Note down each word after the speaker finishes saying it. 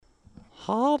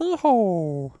Howdy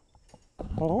ho.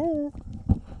 Hello.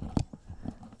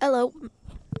 Hello.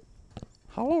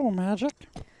 Hello, Magic.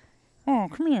 Oh,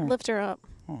 come here. Lift her up.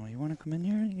 Oh, you want to come in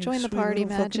here? You Join the sweet party,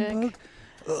 little fucking Magic.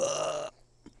 bug?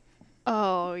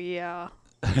 Oh, yeah.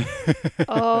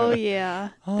 Oh, yeah.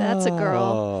 That's a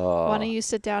girl. Why don't you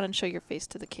sit down and show your face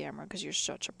to the camera because you're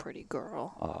such a pretty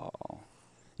girl. Oh.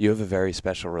 You have a very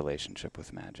special relationship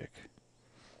with Magic.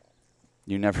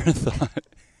 You never thought...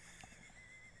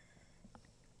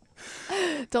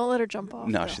 Don't let her jump off.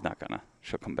 No, though. she's not gonna.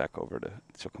 She'll come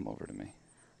over to me.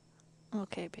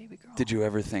 Okay, baby girl. Did you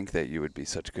ever think that you would be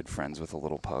such good friends with a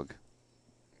little pug?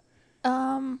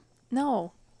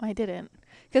 No, I didn't.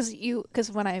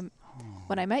 Because when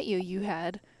I met you, you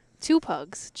had two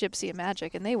pugs, Gypsy and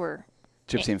Magic, and they were...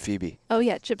 Gypsy and Phoebe. Oh,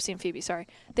 yeah, Gypsy and Phoebe, sorry.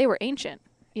 They were ancient,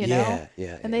 you know?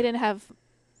 Yeah. And they didn't have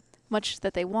much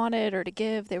that they wanted or to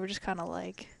give. They were just kind of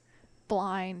like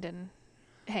blind and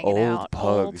hanging out. Old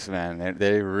pugs, man.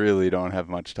 They really don't have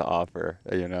much to offer,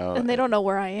 you know. And they don't know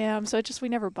where I am, so we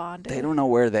never bonded. They don't know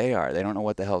where they are. They don't know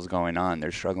what the hell's going on.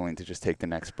 They're struggling to just take the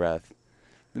next breath.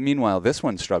 Meanwhile, this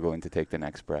one's struggling to take the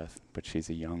next breath, but she's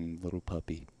a young little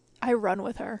puppy. I run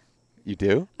with her. You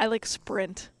do? I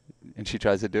sprint. And she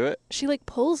tries to do it? She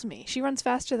pulls me. She runs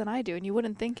faster than I do, and you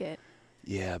wouldn't think it.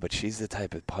 Yeah, but she's the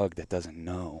type of pug that doesn't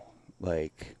know.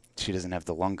 She doesn't have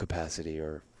the lung capacity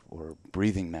or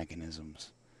breathing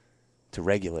mechanisms to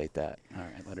regulate that. All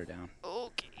right, let her down.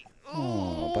 Okay.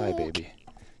 Oh, bye, baby.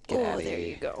 Get out of here. There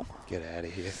you go. Get out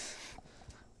of here.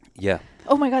 Yeah.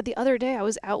 Oh my God! The other day I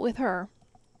was out with her.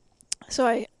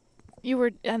 So you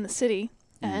were in the city,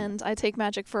 and I take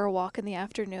Magic for a walk in the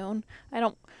afternoon. I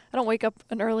don't wake up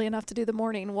early enough to do the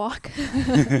morning walk,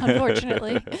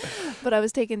 unfortunately. But I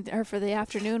was taking her for the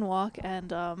afternoon walk,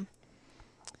 and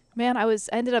man, I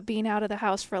ended up being out of the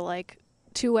house for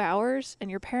 2 hours, and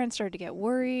your parents started to get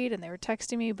worried, and they were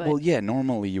texting me. But well, yeah,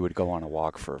 normally you would go on a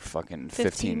walk for fucking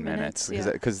 15 minutes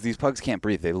because these pugs can't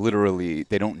breathe. They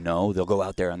don't know. They'll go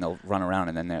out there and they'll run around,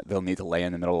 and then they'll need to lay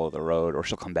in the middle of the road, or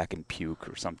she'll come back and puke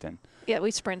or something. Yeah,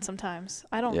 we sprint sometimes.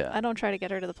 I don't try to get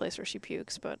her to the place where she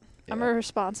pukes, but Yeah. I'm a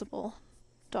responsible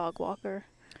dog walker.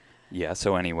 Yeah.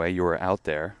 So anyway, you were out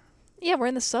there. Yeah, we're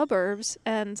in the suburbs,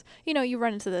 and, you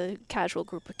run into the casual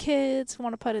group of kids who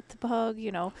want to pet at the pug,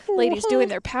 ladies doing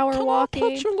their power walking.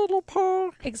 Can I pet your little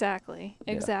pug? Exactly.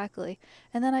 Yeah.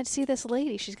 And then I'd see this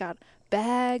lady. She's got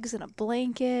bags and a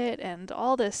blanket and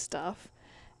all this stuff,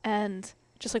 and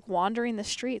just, wandering the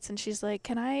streets, and she's like,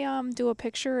 can I do a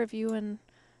picture of you and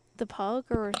the pug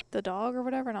or the dog or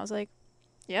whatever? And I was like,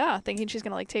 yeah, thinking she's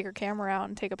going to, take her camera out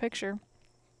and take a picture.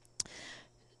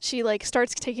 She,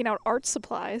 starts taking out art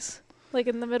supplies.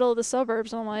 In the middle of the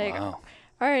suburbs, and I'm like, Wow.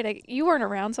 all right, you weren't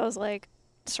around, so I was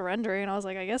surrendering. I was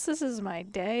like, I guess this is my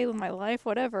day, my life,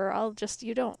 whatever.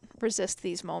 You don't resist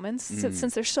these moments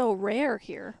since they're so rare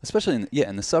here. Especially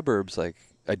in the suburbs, I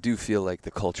do feel like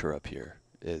the culture up here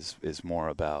is more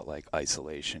about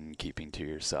isolation, keeping to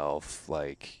yourself,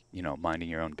 minding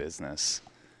your own business.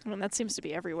 I mean, that seems to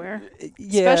be everywhere.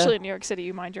 Yeah. Especially in New York City,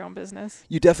 you mind your own business.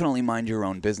 You definitely mind your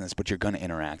own business, but you're going to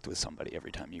interact with somebody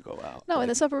every time you go out. No, in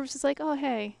the suburbs, it's oh,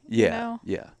 hey. Yeah,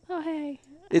 yeah. Oh, hey.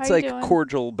 It's how you doing?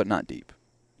 cordial, but not deep.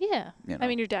 Yeah. You know? I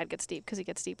mean, your dad gets deep because he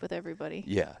gets deep with everybody.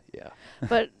 Yeah.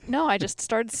 But no, I just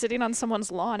started sitting on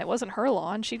someone's lawn. It wasn't her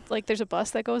lawn. She there's a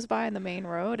bus that goes by in the main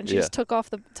road, and she just took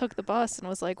the bus and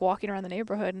was walking around the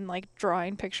neighborhood and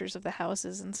drawing pictures of the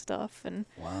houses and stuff. And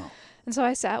Wow. And so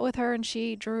I sat with her, and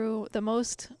she drew the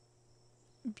most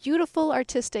beautiful,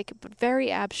 artistic, but very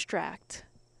abstract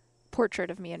portrait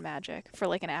of me and Magic for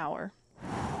an hour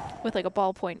with a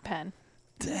ballpoint pen.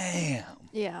 Damn.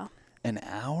 Yeah. An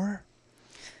hour?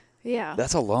 Yeah.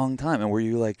 That's a long time. And were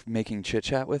you making chit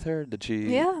chat with her? Did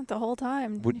she? Yeah, the whole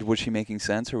time. Was she making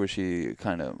sense, or was she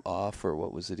kind of off, or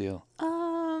what was the deal?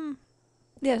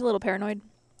 Yeah, a little paranoid.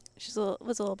 Was a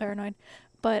little paranoid,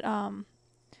 but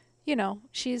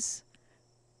she's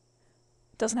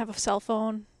doesn't have a cell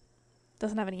phone,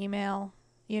 doesn't have an email.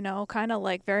 Kind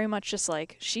of very much just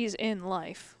she's in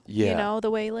life. Yeah.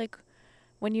 The way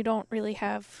when you don't really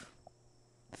have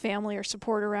family or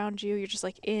support around you, you're just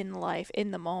in life, in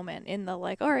the moment, in the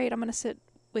all right, I'm gonna sit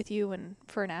with you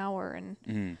for an hour,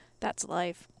 and that's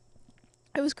life.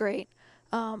 It was great.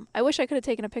 I wish I could have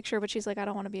taken a picture, but she's I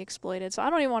don't want to be exploited, so I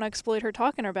don't even want to exploit her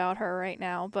talking about her right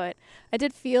now. But I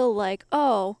did feel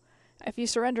oh, if you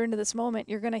surrender into this moment,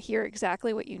 you're gonna hear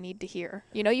exactly what you need to hear.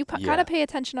 You kind of pay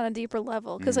attention on a deeper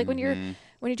level, because when you're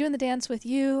doing the dance with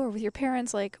you or with your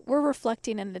parents, we're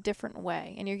reflecting in a different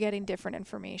way, and you're getting different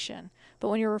information. But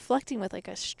when you're reflecting with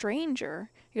a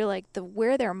stranger, you're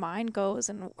where their mind goes,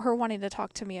 and her wanting to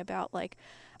talk to me about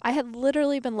I had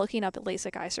literally been looking up at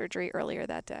LASIK eye surgery earlier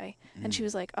that day. And she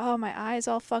was like, oh, my eye's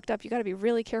all fucked up. You got to be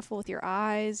really careful with your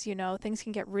eyes. You know, things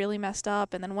can get really messed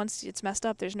up. And then once it's messed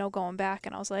up, there's no going back.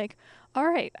 And I was like, all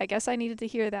right, I guess I needed to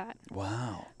hear that.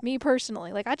 Wow. Me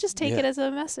personally. Like, I just take it as a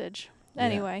message.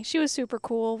 Anyway, she was super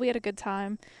cool. We had a good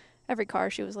time. Every car,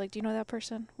 she was like, do you know that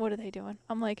person? What are they doing?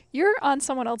 I'm like, you're on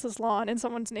someone else's lawn in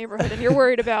someone's neighborhood, and you're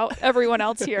worried about everyone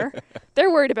else here. They're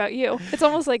worried about you. It's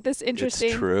almost like this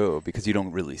interesting. It's true, because you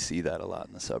don't really see that a lot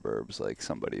in the suburbs, like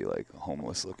somebody like a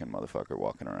homeless-looking motherfucker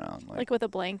walking around. Like with a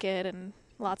blanket and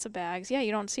lots of bags. Yeah,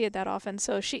 you don't see it that often.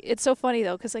 So it's so funny,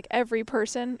 though, because like every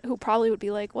person who probably would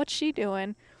be like, what's she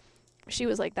doing? She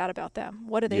was like that about them.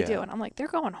 What are they doing? I'm like, they're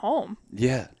going home.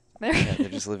 Yeah. They're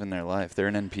just living their life. They're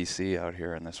an NPC out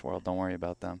here in this world. Don't worry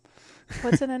about them.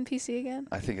 What's an NPC again?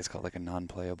 I think it's called like a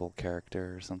non-playable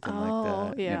character or something like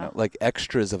that. Yeah. You know, like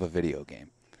extras of a video game.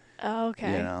 Oh,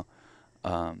 okay. You know,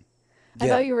 I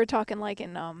thought you were talking like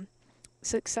in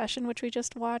Succession, which we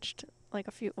just watched like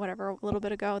a little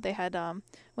bit ago. They had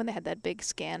when they had that big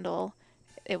scandal,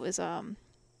 it was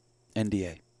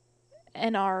NDA.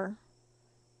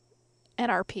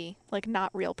 NRP, like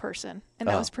not real person. And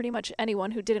that was pretty much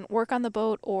anyone who didn't work on the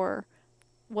boat or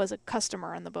was a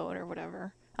customer on the boat or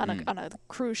whatever on a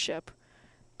cruise ship.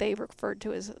 They referred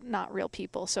to as not real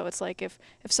people. So it's like if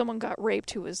someone got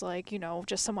raped who was like, you know,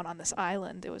 just someone on this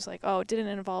island, it was like, oh, it didn't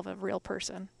involve a real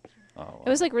person. Oh, wow. It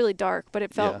was like really dark, but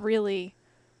it felt really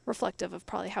reflective of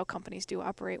probably how companies do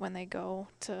operate when they go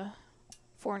to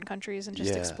foreign countries and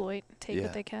just exploit, take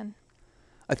what they can.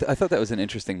 I thought that was an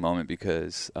interesting moment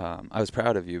because I was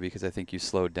proud of you because I think you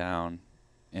slowed down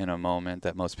in a moment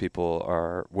that most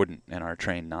people wouldn't and are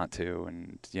trained not to,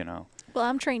 and you know. Well,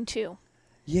 I'm trained too.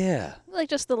 Yeah. Like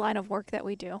just the line of work that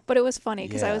we do, but it was funny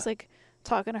because I was like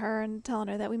talking to her and telling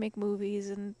her that we make movies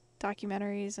and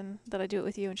documentaries and that I do it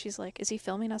with you, and she's like, "Is he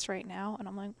filming us right now?" And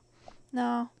I'm like,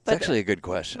 "No." But it's actually a good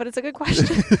question. But it's a good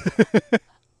question.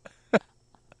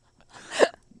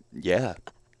 Yeah.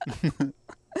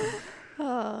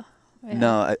 Yeah.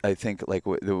 No, I think like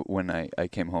when I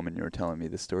came home and you were telling me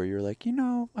the story, you were like, you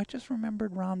know, I just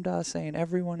remembered Ram Dass saying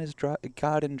everyone is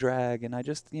God in drag, and I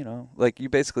just, you know, like you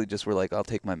basically just were like, I'll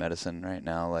take my medicine right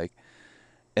now, like,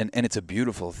 and it's a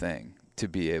beautiful thing to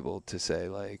be able to say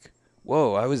like,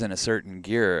 whoa, I was in a certain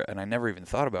gear and I never even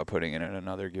thought about putting it in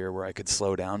another gear where I could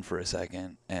slow down for a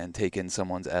second and take in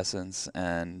someone's essence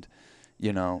and,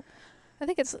 you know, I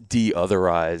think it's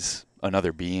de-otherize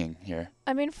another being here.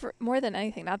 I mean, for more than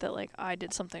anything, not that like I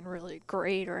did something really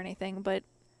great or anything, but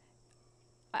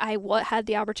I had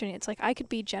the opportunity. It's like I could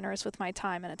be generous with my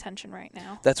time and attention right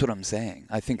now. That's what I'm saying.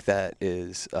 I think that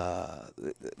is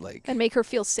like... And make her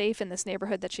feel safe in this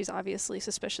neighborhood that she's obviously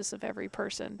suspicious of every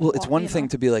person. Well, it's one thing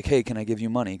to be like, hey, can I give you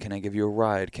money? Can I give you a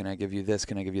ride? Can I give you this?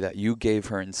 Can I give you that? You gave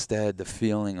her instead the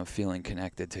feeling of feeling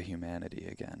connected to humanity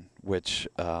again, which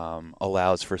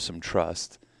allows for some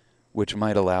trust, which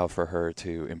might allow for her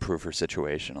to improve her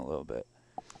situation a little bit.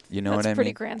 You know what I mean? That's a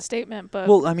pretty grand statement, but...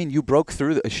 Well, I mean, you broke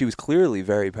through... she was clearly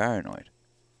very paranoid.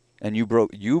 And you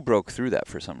broke through that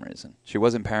for some reason. She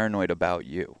wasn't paranoid about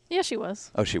you. Yeah, she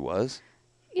was. Oh, she was?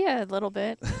 Yeah, a little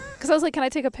bit. Because I was like, can I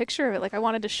take a picture of it? Like, I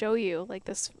wanted to show you, like,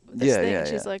 this thing. And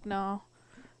she's like, no.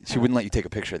 She wouldn't let you take a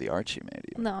picture of the art she made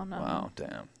even. No. Wow,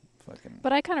 damn. Fucking...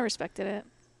 But I kind of respected it.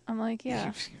 I'm like,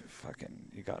 yeah.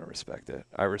 You gotta respect it.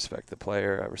 I respect the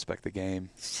player. I respect the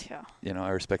game. Yeah. You know, I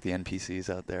respect the NPCs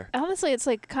out there. Honestly, it's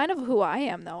like kind of who I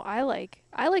am, though. I like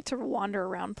to wander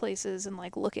around places and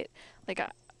like look at like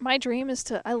my dream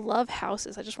is I love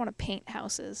houses. I just want to paint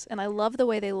houses, and I love the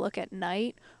way they look at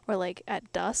night or like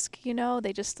at dusk. You know,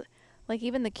 they just like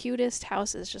even the cutest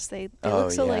houses. Just they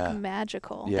look so like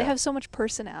magical. Yeah. They have so much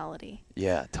personality.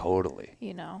 Yeah, totally.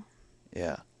 You know.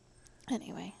 Yeah.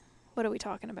 Anyway. What are we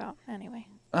talking about anyway?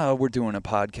 We're doing a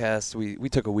podcast. We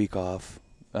took a week off.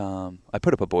 I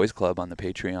put up a boys club on the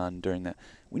Patreon during that.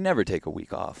 We never take a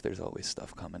week off. There's always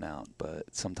stuff coming out,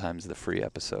 but sometimes the free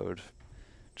episode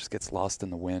just gets lost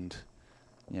in the wind,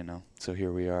 you know. So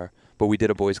here we are. But we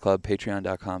did a boys club,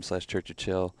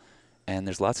 patreon.com/churchofchill, and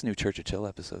there's lots of new Church of Chill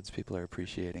episodes. People are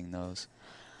appreciating those.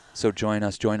 So join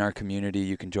us, join our community.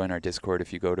 You can join our Discord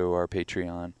if you go to our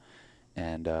Patreon,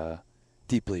 and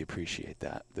deeply appreciate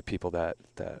that. The people that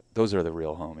those are the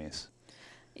real homies.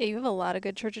 Yeah, you have a lot of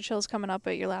good Church of Chills coming up,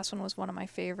 but your last one was one of my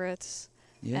favorites.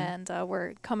 Yeah. And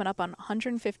we're coming up on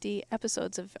 150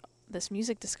 episodes of this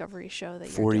music discovery show that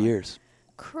 4 years.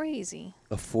 Crazy.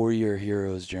 A 4-year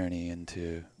hero's journey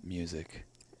into music.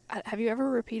 Have you ever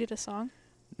repeated a song?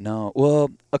 No. Well,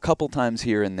 a couple times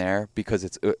here and there because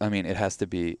it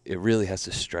really has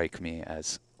to strike me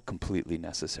as completely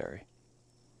necessary.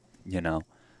 You know?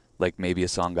 like maybe a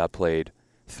song got played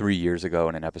 3 years ago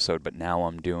in an episode, but now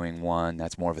I'm doing one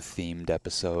that's more of a themed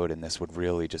episode, and this would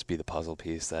really just be the puzzle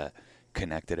piece that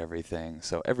connected everything.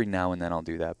 So every now and then I'll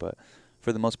do that, but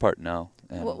for the most part, no.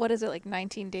 And what is it, like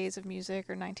 19 days of music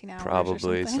or 19 hours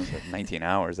probably or something? 19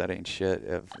 hours. That ain't shit.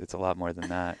 It's a lot more than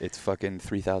that. It's fucking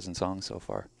 3,000 songs so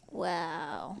far.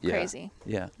 Wow. Yeah. Crazy.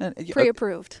 Yeah.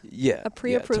 Pre-approved. Yeah. A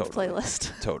pre-approved totally.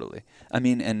 playlist. Totally. I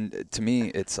mean, and to me,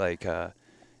 it's like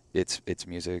it's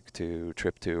music to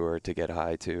trip to or to get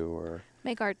high to or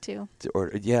make art to.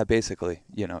 Or yeah, basically,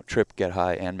 trip, get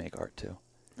high, and make art too.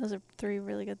 Those are 3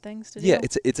 really good things to do. Yeah,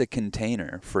 it's a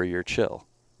container for your chill,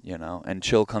 and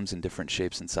chill comes in different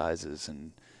shapes and sizes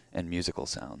and musical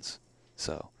sounds.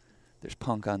 So there's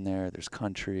punk on there, there's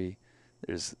country,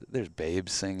 there's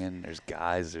babes singing, there's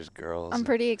guys, there's girls. I'm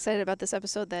pretty excited about this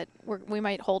episode that we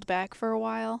might hold back for a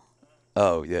while.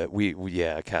 Oh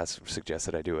yeah, Cass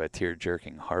suggested I do a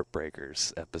tear-jerking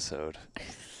Heartbreakers episode.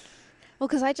 Well,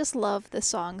 because I just love the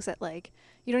songs that like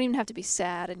you don't even have to be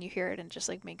sad and you hear it and it just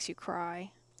like makes you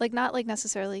cry. Like not like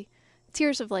necessarily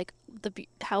tears of like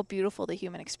how beautiful the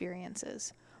human experience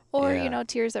is, or Yeah.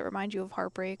 tears that remind you of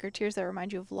heartbreak or tears that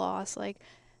remind you of loss. Like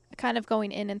kind of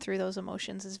going in and through those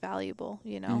emotions is valuable.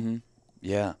 Mm-hmm.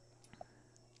 Yeah.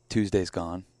 Tuesday's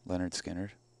Gone, Leonard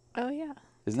Skinner. Oh yeah.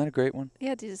 Isn't that a great one?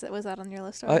 Yeah, was that on your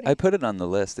list already? I put it on the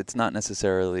list. It's not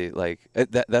necessarily like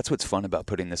that's what's fun about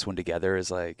putting this one together is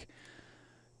like,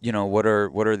 what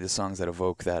are the songs that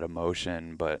evoke that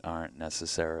emotion but aren't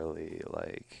necessarily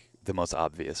like the most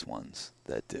obvious ones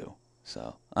that do.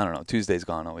 So I don't know. Tuesday's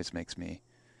Gone always makes me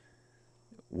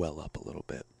well up a little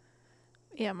bit.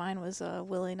 Yeah, mine was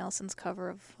Willie Nelson's cover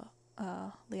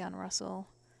of Leon Russell.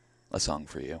 A Song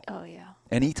for You. Oh yeah.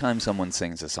 Anytime someone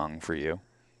sings a song for you,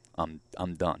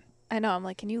 I'm done. I know. I'm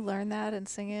like, can you learn that and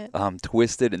sing it? I'm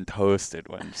twisted and toasted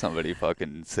when somebody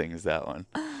fucking sings that one.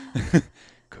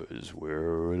 'Cause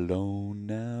we're alone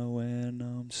now and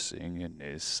I'm singing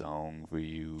this song for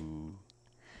you.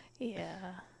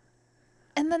 Yeah.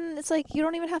 And then it's like you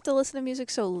don't even have to listen to music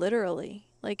so literally.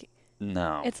 Like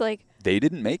No. it's like They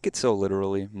didn't make it so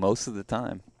literally most of the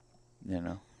time,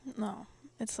 no.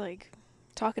 It's like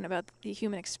talking about the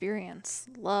human experience,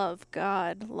 love,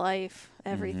 God, life,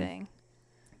 everything.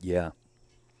 Yeah.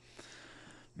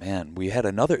 Man, we had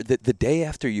another the day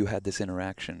after you had this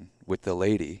interaction with the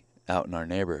lady out in our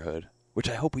neighborhood, which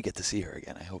I hope we get to see her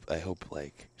again. I hope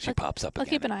like she pops up again. I'll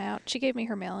keep an eye out. She gave me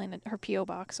her mailing, her P.O.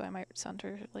 box, so I might send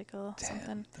her like a Damn,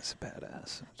 something. that's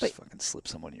badass. Just fucking slip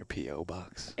someone in your P.O.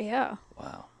 box. Yeah.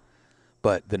 Wow.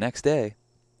 But the next day,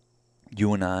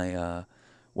 you and I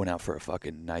went out for a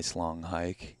fucking nice long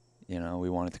hike. We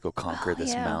wanted to go conquer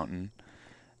this mountain.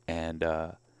 And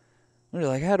we were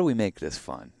like, how do we make this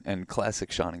fun? And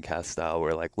classic Sean and Cass style,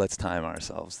 we're like, let's time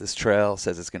ourselves. This trail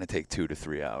says it's going to take 2 to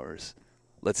 3 hours.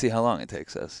 Let's see how long it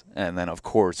takes us. And then, of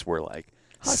course, we're like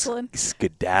hustling,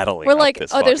 skedaddling. We're like,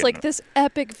 this there's like this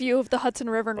epic view of the Hudson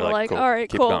River, and we're like, cool. all right,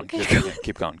 keep cool. Going,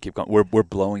 keep going, keep going. We're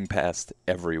blowing past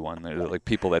everyone. There's like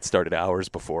people that started hours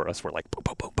before us. We're like, boom,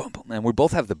 boom, boom, boom, boom. And we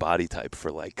both have the body type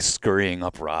for like scurrying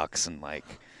up rocks and like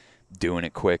doing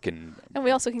it quick. And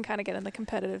we also can kind of get in the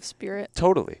competitive spirit.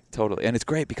 Totally. And it's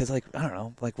great because like, I don't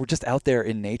know, like we're just out there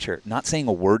in nature, not saying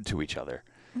a word to each other.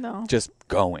 No. Just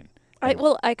going.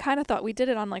 I kind of thought we did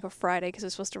it on like a Friday because it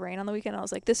was supposed to rain on the weekend. I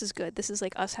was like, this is good. This is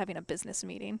like us having a business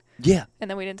meeting. Yeah. And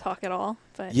then we didn't talk at all.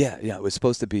 But yeah. It was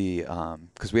supposed to be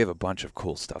because we have a bunch of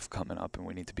cool stuff coming up and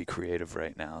we need to be creative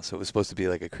right now. So it was supposed to be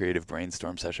like a creative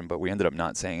brainstorm session, but we ended up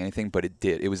not saying anything. But it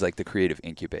did. It was like the creative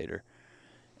incubator,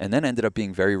 and then ended up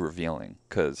being very revealing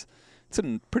because it's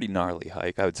a pretty gnarly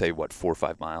hike. I would say 4 or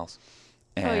 5 miles.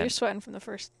 And you're sweating from the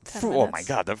first 10 minutes. Oh my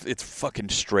God, it's fucking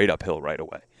straight uphill right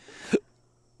away.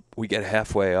 We get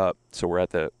halfway up, so we're at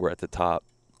the top,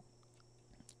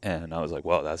 and I was like,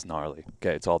 "Well, that's gnarly."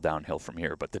 Okay, it's all downhill from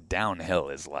here, but the downhill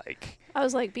is like. I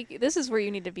was like, this is where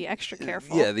you need to be extra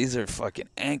careful. Yeah, these are fucking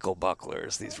ankle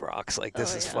bucklers. These rocks, like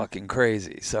this is fucking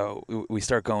crazy. So we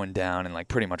start going down, and like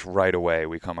pretty much right away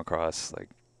we come across like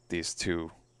these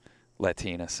 2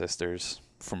 Latina sisters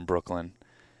from Brooklyn,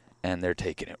 and they're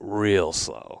taking it real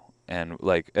slow. And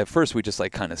like at first we just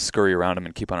like kind of scurry around them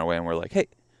and keep on our way, and we're like, "Hey,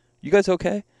 you guys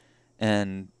okay?"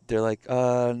 And they're like,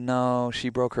 no, she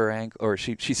broke her ankle, or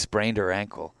she sprained her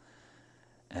ankle.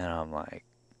 And I'm like,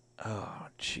 oh,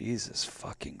 Jesus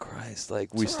fucking Christ. Like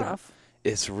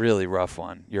it's a really rough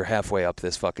one. You're halfway up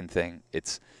this fucking thing.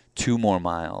 It's 2 more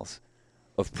miles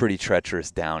of pretty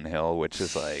treacherous downhill, which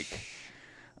is like,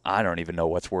 I don't even know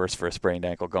what's worse for a sprained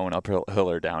ankle, going uphill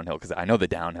or downhill, because I know the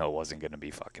downhill wasn't going to be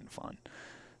fucking fun.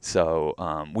 So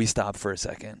we stopped for a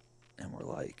second, and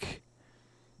we're like,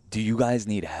 do you guys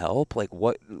need help? Like,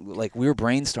 what? Like, we were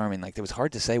brainstorming. Like, it was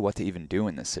hard to say what to even do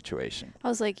in this situation. I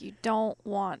was like, you don't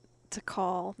want to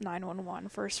call 911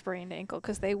 for a sprained ankle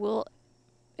because they will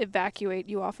evacuate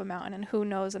you off a mountain, and who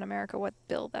knows in America what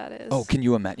bill that is. Oh, can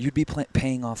you imagine? You'd be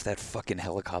paying off that fucking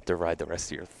helicopter ride the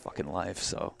rest of your fucking life.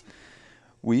 So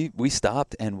we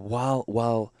stopped, and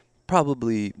while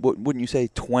probably, wouldn't you say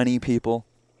 20 people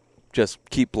just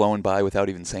keep blowing by without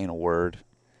even saying a word?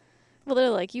 Well, they're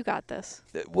like, you got this.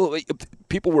 Well,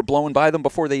 people were blowing by them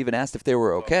before they even asked if they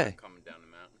were okay. Coming down the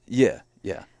mountain.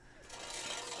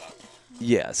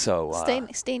 Yeah. So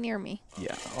Stay near me.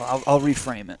 Yeah, I'll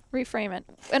reframe it. Reframe it,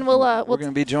 and we're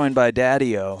gonna be joined by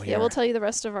Daddy-O here. Yeah, we'll tell you the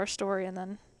rest of our story, and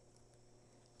then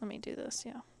let me do this.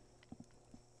 Yeah.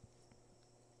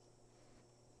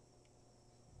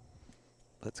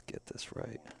 Let's get this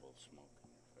right.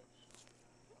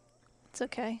 It's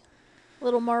okay.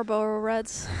 Little Marlboro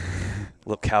Reds.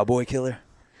 Little cowboy killer.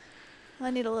 I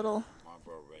need a little.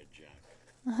 Marlboro Red Jack.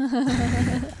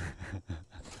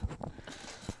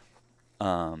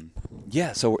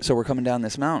 Yeah. So we're coming down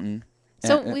this mountain.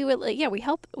 So we would, we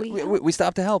help. We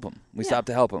stopped to help him. We stopped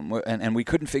to help him, and we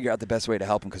couldn't figure out the best way to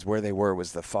help him because where they were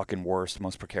was the fucking worst,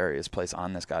 most precarious place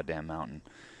on this goddamn mountain.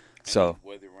 So.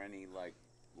 Were there any like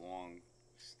long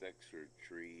sticks or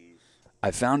trees?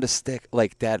 I found a stick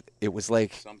like that. It was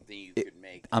like something you could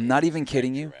make. I'm not even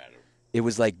kidding you. It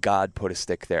was like God put a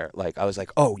stick there. Like I was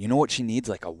like, oh, you know what she needs?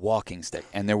 Like a walking stick.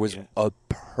 And there was a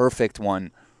perfect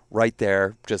one right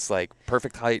there, just like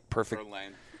perfect height, perfect. Per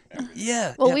length,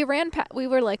 yeah. Well, yeah. we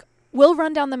were like, we'll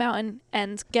run down the mountain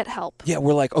and get help. Yeah,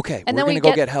 we're like, okay, and we're going to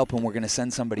go get help, and we're going to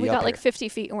send somebody up. We got here. like 50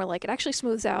 feet, and we're like, it actually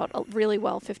smooths out really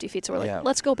well 50 feet. So we're like,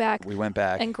 let's go back. We went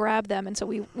back. And grab them. And so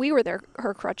we were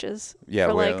her crutches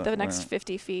for like the next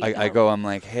 50 feet. I'm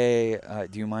like, hey,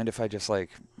 do you mind if I just like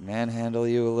manhandle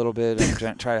you a little bit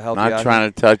and try to help you out? Not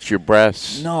trying to touch your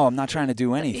breasts. No, I'm not trying to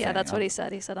do anything. Yeah, that's what he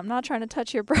said. He said, I'm not trying to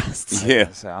touch your breasts. Yeah.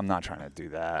 I'm not trying to do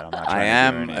that. I'm not I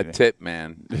am a tit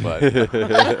man,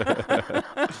 but.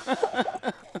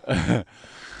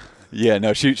 Yeah,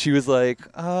 no, she was like,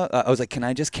 I was like, can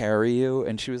I just carry you?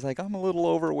 And she was like, I'm a little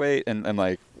overweight. And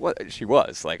like, what? She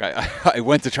was. Like, I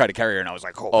went to try to carry her, and I was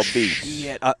like, oh,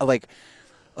 shit. Like,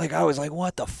 I was like,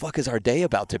 what the fuck is our day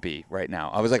about to be right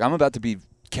now? I was like, I'm about to be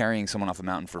carrying someone off a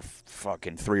mountain for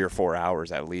fucking 3 or 4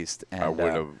 hours at least. And I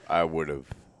would have,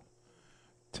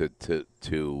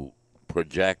 to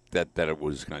project that it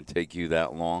was going to take you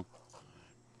that long,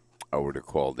 I would have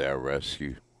called Air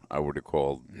Rescue. I would have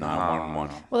called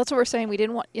 911. Well, that's what we're saying. We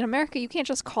didn't want in America. You can't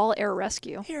just call Air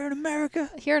Rescue. Here in America.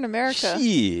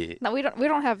 Shit. No, we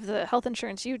don't have the health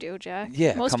insurance you do, Jack.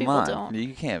 Yeah, most people don't.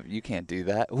 You can't do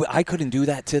that. I couldn't do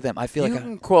that to them. I feel you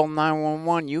can call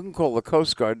 911. You can call the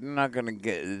Coast Guard. They're not going to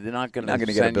get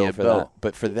a bill for that.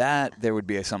 But for that, there would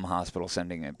be some hospital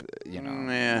sending it. You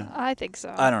know. Yeah. I think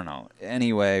so. I don't know.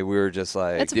 Anyway, we were just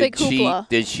like. It's a big hoopla.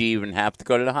 Did she even have to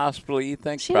go to the hospital? You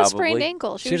think? She had a sprained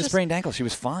ankle. She had a sprained ankle. She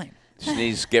was fine. She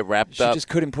needs to get wrapped up. She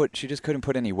just couldn't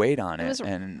put any weight on it,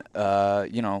 and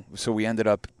so we ended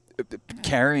up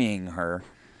carrying her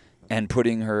and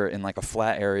putting her in like a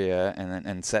flat area,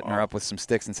 and setting her up with some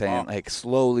sticks and saying like,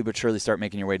 slowly but surely start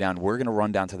making your way down. We're gonna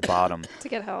run down to the bottom to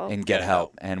get help and get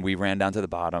help. And we ran down to the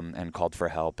bottom and called for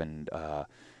help, and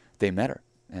they met her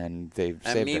and they saved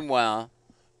her. And meanwhile,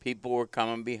 people were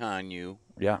coming behind you.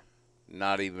 Yeah.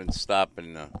 Not even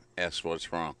stopping to ask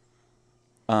what's wrong.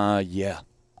 Yeah.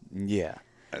 Yeah.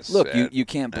 That's Look, sad. you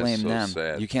can't blame them.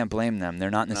 Sad. You can't blame them.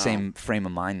 They're not in the same frame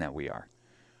of mind that we are.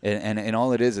 And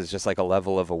all it is just like a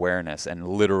level of awareness. And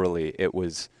literally, it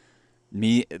was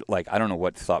me. Like, I don't know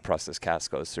what thought process Cass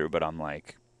goes through, but I'm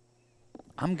like,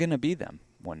 I'm going to be them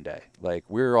one day. Like,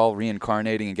 we're all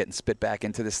reincarnating and getting spit back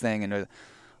into this thing. And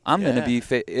I'm going to be,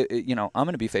 I'm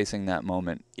going to be facing that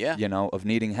moment, of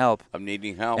needing help.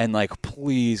 And like,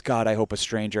 please, God, I hope a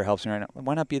stranger helps me right now.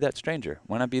 Why not be that stranger?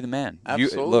 Why not be the man?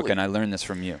 Absolutely. Look, and I learned this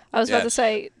from you. I was about to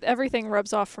say, everything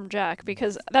rubs off from Jack,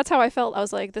 because that's how I felt. I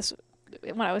was like, this,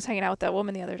 when I was hanging out with that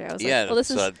woman the other day, I was like, well,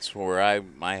 that's where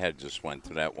my head just went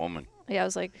to that woman. Yeah, I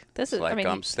was like, this is like,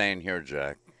 I'm staying here,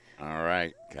 Jack. All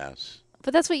right, Cass.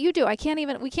 But that's what you do. We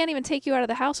can't even take you out of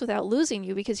the house without losing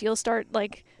you, because you'll start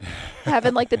like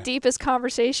having like the deepest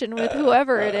conversation with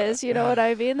whoever it is. You know what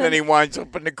I mean? Then he winds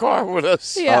up in the car with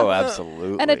us. Yeah. Oh,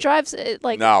 absolutely. And it drives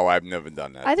like. No, I've never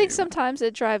done that. I think sometimes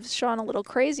it drives Sean a little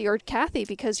crazy, or Kathy,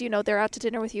 because they're out to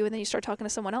dinner with you and then you start talking to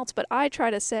someone else. But I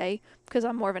try to say, because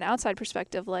I'm more of an outside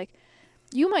perspective, like,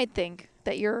 you might think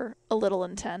that you're a little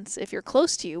intense if you're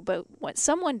close to you, but when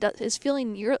someone is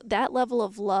feeling that level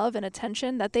of love and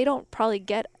attention that they don't probably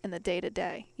get in the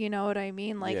day-to-day. You know what I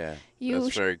mean? Like, yeah,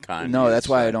 that's very kind. No, that's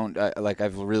why I don't,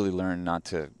 I've really learned not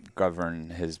to govern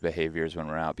his behaviors when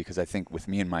we're out, because I think with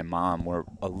me and my mom, we're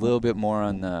a little bit more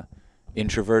on the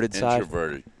introverted side.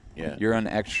 Introverted, yeah. You're on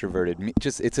extroverted.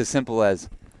 It's as simple as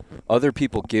other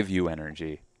people give you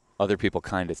energy. Other people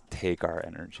kind of take our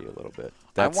energy a little bit.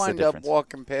 That's I wind the up difference.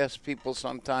 walking past people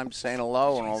sometimes saying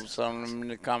hello, and all of a sudden I'm in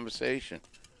a conversation.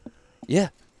 Yeah.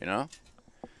 You know?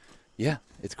 Yeah,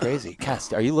 it's crazy.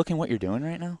 Cass, are you looking what you're doing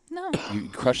right now? No. You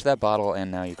crushed that bottle, and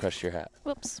now you crushed your hat.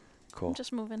 Whoops. Cool. I'm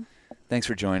just moving. Thanks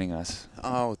for joining us.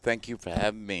 Oh, thank you for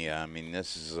having me. I mean,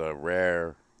 this is a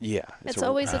rare Yeah. It's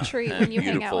always a treat and when you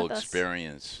hang out beautiful with us.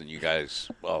 experience. And you guys,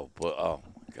 oh,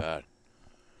 God.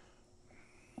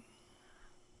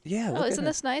 Yeah. Oh, isn't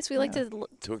this nice? We like to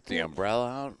Took the umbrella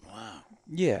out? Wow.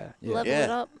 Yeah. level it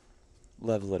up.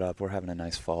 Level it up. We're having a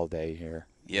nice fall day here.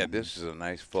 Yeah, this is a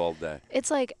nice fall day. It's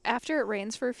like after it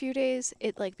rains for a few days,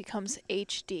 it like becomes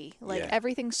HD. Like Yeah.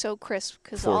 everything's so crisp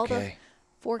because 4K. all the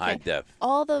 4K, High def.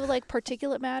 all the like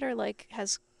particulate matter like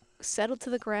has settled to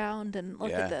the ground, and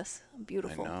look Yeah. at this,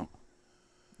 beautiful. I know.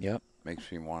 Yep.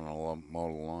 Makes me want to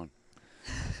mow the lawn.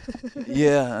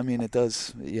 Yeah, I mean, it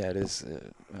does. Yeah, it is.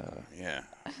 Yeah.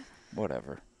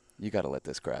 Whatever. You got to let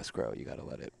this grass grow. You got to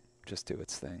let it just do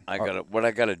its thing. What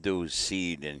I gotta do is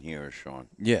seed in here, Sean.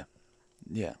 Yeah.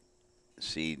 Yeah.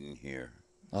 Seed in here.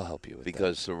 I'll help you with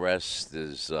Because the rest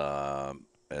is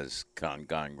has gone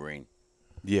green.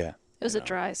 that. Yeah. It was a know.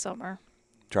 dry summer.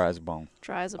 Dry as a bone.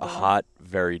 Dry as a A bone. hot,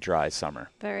 very dry summer.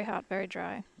 Very hot, very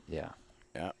dry. Yeah.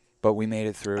 Yeah. But we made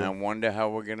it through. I wonder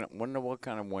what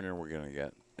kind of winter we're gonna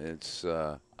get. It's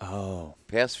Oh.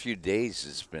 past few days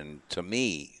has been, to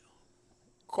me,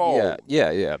 cold.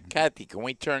 Yeah. Kathy, can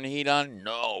we turn the heat on?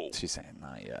 No. She's saying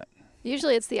not yet.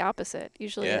 Usually it's the opposite.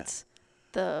 Usually Yeah. it's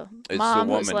the the mom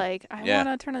who's woman. like, I Yeah.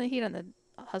 want to turn on the heat, and the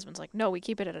husband's like, no, we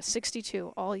keep it at a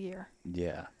 62 all year.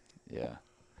 Yeah. Yeah.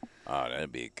 Oh,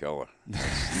 that'd be a killer.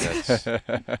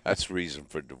 That's reason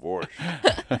for divorce.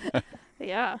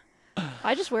 Yeah.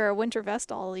 I just wear a winter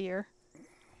vest all year.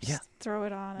 Yeah. Just throw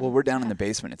it on. Well, and- we're down in yeah. the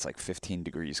basement. It's like 15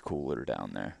 degrees cooler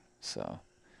down there. So,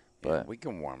 Yeah, but we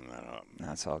can warm that up.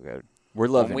 that's all good. We're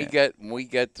loving When we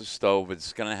get the stove,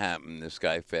 it's gonna happen. This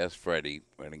guy, Fast Freddy,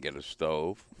 we're gonna get a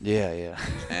stove Yeah.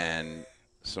 and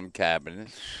some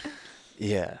cabinets,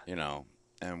 Yeah. you know,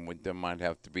 and there might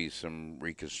have to be some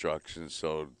reconstruction.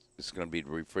 So it's gonna be the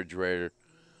refrigerator,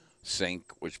 sink,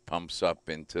 which pumps up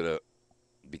into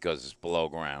because it's below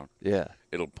ground. Yeah.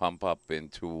 It'll pump up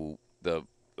into the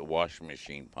washing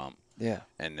machine pump, Yeah.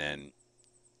 and then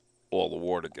all the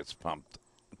water gets pumped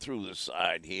through the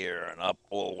side here and up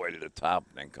all the way to the top,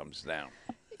 and then comes down.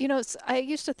 You know, I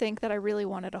used to think that I really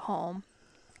wanted a home.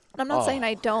 I'm not saying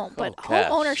I don't, but home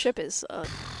Cass. ownership is a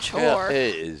chore. Yeah,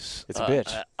 it is. It's a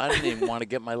bitch. I didn't even want to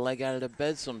get my leg out of the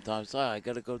bed sometimes. I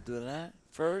got to go do that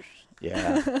first.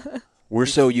 Yeah. We're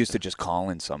so used to just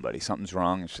calling somebody. Something's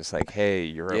wrong. It's just like, hey,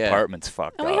 your Yeah. apartment's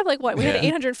fucked And up. we have like what? We have Yeah.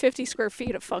 850 square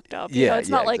feet of fucked up. You know, it's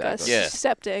not like exactly. a Yeah.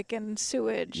 septic and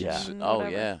sewage. Yeah. And Oh,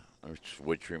 whatever. yeah.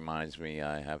 Which reminds me,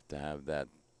 I have to have that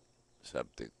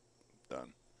septic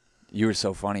done. You were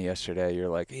so funny yesterday. You're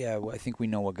like, yeah, well, I think we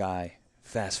know a guy.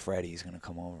 Fast Freddy's going to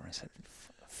come over. I said,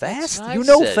 Fast? what I You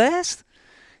know said. Fast?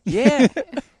 Yeah.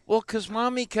 Well, because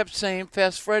Mommy kept saying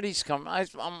Fast Freddy's coming.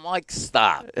 I'm like,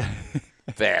 stop.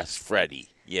 Fast Freddy.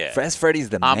 Yeah. Fast Freddy's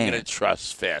the I'm man. going to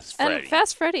trust Fast Freddy. And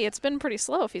Fast Freddy, it's been pretty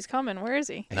slow. If he's coming, where is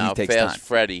he? now, he takes Fast time.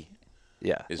 Freddy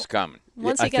Yeah. is coming.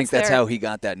 Once I he think gets that's there. how he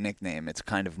got that nickname. It's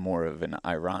kind of more of an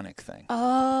ironic thing.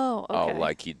 Oh, okay. Oh,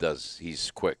 like he does.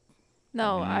 He's quick.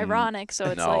 No, ironic. So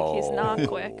it's like he's not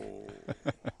quick.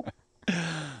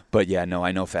 But yeah, no,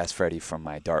 I know Fast Freddy from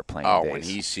my dart playing Oh, days. when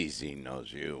he sees, he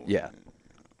knows you. Yeah.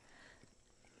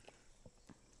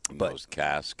 He But- knows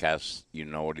Cass. Cass, you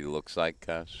know what he looks like,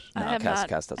 Cass? No, I have Cass- not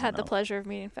Cass doesn't had the know. pleasure of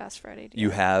meeting Fast Freddy. You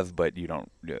have, but you don't.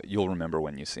 You'll remember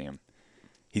when you see him.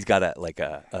 He's got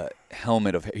a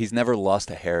helmet of hair. He's never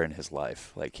lost a hair in his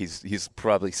life. Like he's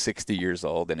probably 60 years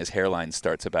old, and his hairline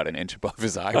starts about an inch above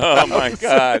his eyebrows. Oh, my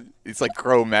God. It's like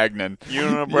Cro-Magnon.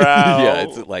 Unibrow. Yeah,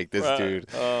 it's like this Right. dude.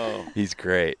 Oh, He's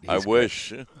great. I He's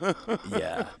wish.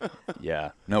 Yeah.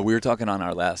 Yeah. No, we were talking on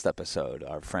our last episode.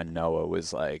 Our friend Noah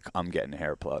was like, I'm getting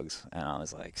hair plugs. And I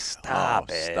was like,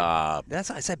 stop it. Stop. I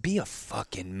said, be a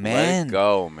fucking Let man. it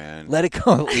go, man. Let it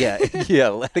go. Yeah. Yeah,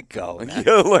 let it go. man.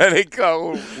 Let it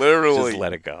go. Literally. Just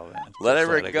let it go, man. Let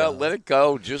Just it go. Let it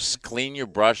go. Just clean your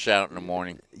brush out in the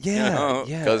morning. Yeah,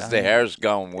 Because the hair's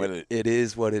going with it. It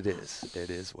is what it is. It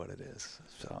is what it is.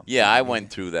 So. Yeah, I went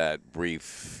through that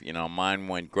brief. Mine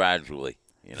went gradually.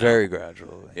 Very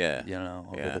gradually. Yeah.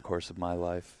 Over the course of my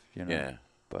life. Yeah.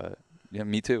 But yeah,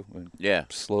 me too. Yeah.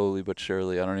 Slowly but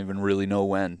surely. I don't even really know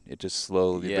when. It just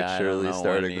slowly but I surely don't know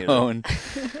started going.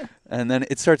 And then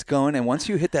it starts going. And once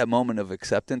you hit that moment of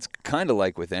acceptance, kind of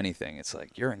like with anything, it's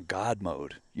like you're in God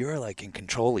mode. You're like in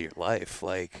control of your life.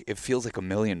 Like it feels like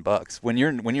 $1,000,000 when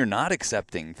you're not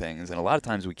accepting things. And a lot of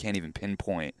times we can't even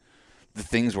pinpoint the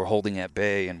things we're holding at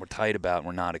bay and we're tight about and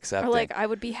we're not accepting. Or like I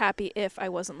would be happy if I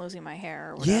wasn't losing my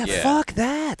hair. Or yeah, whatever. fuck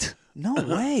that. No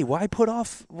way. Why put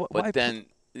off? But then,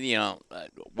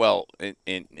 well,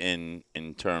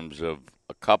 in terms of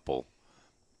a couple,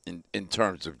 in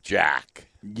terms of Jack,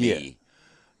 me,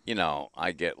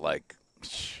 I get like,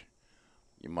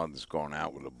 your mother's going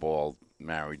out with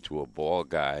married to a bald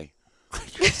guy.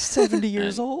 You're 70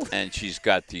 years old. And she's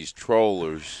got these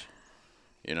trollers,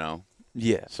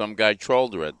 Yeah. Some guy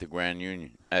trolled her at the Grand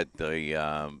Union, at the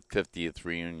 50th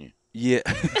reunion. Yeah.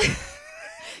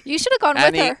 You should have gone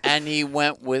with her. And he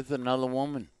went with another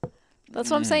woman. That's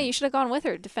what I'm saying. You should have gone with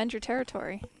her. Defend your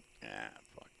territory. Yeah,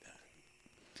 fuck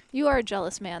that. You are a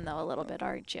jealous man, though, a little bit,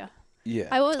 aren't you? Yeah.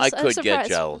 I was could surprised get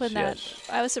jealous, when that. yes.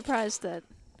 I was surprised that.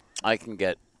 I can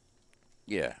get,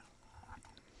 yeah.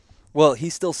 Well, he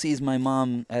still sees my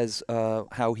mom as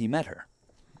how he met her,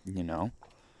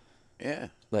 Yeah.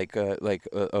 like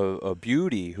a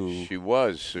beauty who She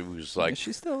was like,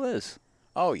 she still is.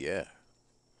 oh, yeah.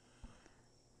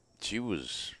 She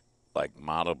was like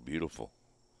model beautiful.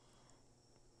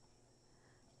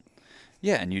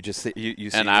 Yeah, and you just you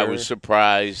see And her. I was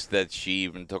surprised that she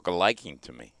even took a liking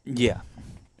to me, Yeah.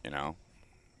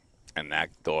 And that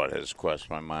thought has crossed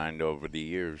my mind over the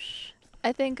years.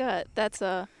 I think that's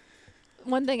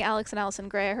one thing Alex and Allison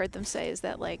Gray, I heard them say, is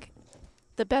that like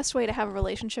the best way to have a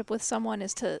relationship with someone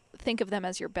is to think of them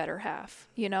as your better half.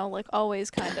 Like always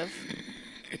kind of.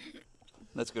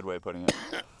 That's a good way of putting it.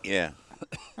 Yeah.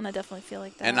 And I definitely feel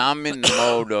like that. And I'm in the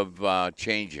mode of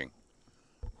changing,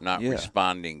 not Yeah.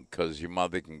 responding, because your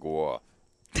mother can go off.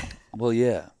 Well,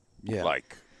 yeah. Yeah.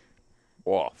 Like,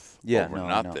 off Yeah, over no, I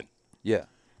know. nothing. Yeah.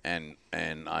 And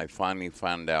I finally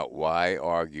found out why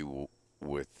argue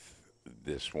with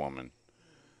this woman.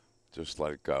 Just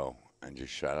let it go and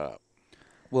just shut up.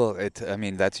 Well,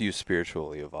 that's you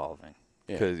spiritually evolving.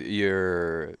 Yeah. Because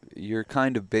you're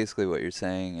kind of basically what you're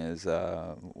saying is,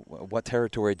 what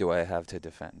territory do I have to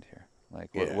defend here? Like,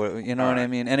 Yeah. what you know what I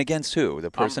mean? And against who?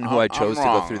 The person who I'm I chose to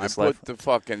wrong. go through this I life. put the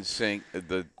fucking sink,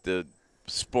 the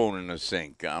spoon in the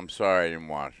sink. I'm sorry I didn't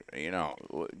wash it.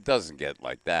 It doesn't get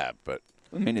like that, but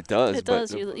I mean, it does. It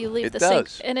does. You leave It the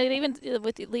does. sink, and it even you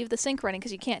leave the sink running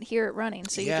because you can't hear it running.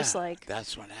 So you're just like,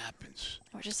 that's what happens.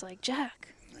 we're just like, Jack,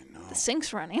 I know. the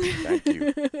sink's running. Thank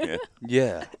you. Yeah.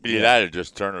 Yeah. Either that or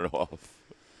just turn it off.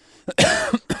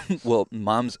 Well,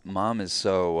 mom is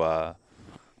so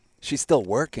she's still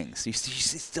working. She's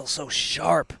still so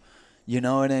sharp. You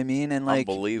know what I mean? And like,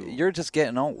 Unbelievable. you're just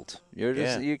getting old. You're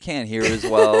just Yeah. you can't hear as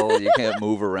well. You can't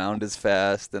move around as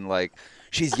fast. And like,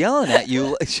 she's yelling at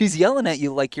you. She's yelling at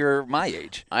you like you're my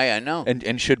age. I know.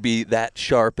 And should be that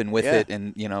sharp and with Yeah. it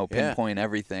and pinpoint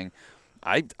everything.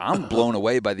 I'm blown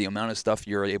away by the amount of stuff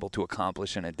you're able to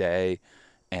accomplish in a day,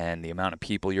 and the amount of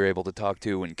people you're able to talk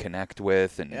to and connect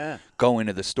with, and Yeah. go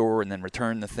into the store and then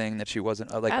return the thing that she wasn't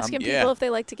like. Asking Yeah. people if they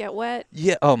like to get wet.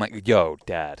 Yeah. Oh my. Yo,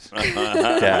 Dad.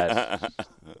 Dad.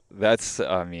 That's.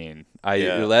 I mean.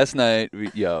 Yeah. Last night.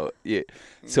 Yeah.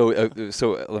 So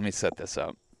let me set this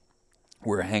up.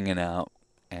 We're hanging out,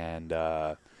 and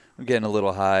we're getting a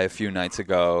little high a few nights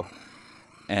ago,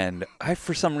 and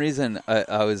for some reason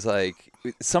I was like,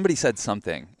 somebody said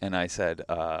something, and I said,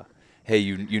 "Hey,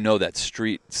 you know that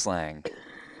street slang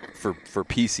for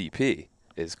PCP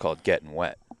is called getting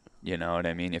wet." You know what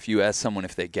I mean? If you ask someone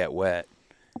if they get wet,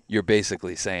 you're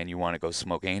basically saying you want to go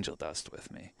smoke angel dust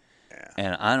with me. Yeah.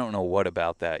 And I don't know what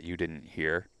about that you didn't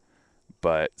hear,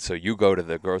 but so you go to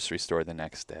the grocery store the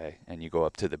next day and you go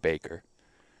up to the baker,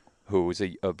 who was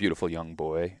a beautiful young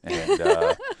boy, and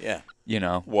Yeah.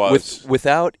 was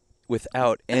without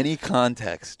any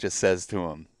context, just says to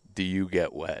him, "Do you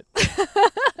get wet?"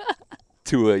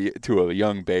 to a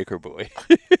young baker boy.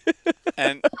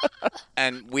 And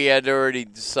we had already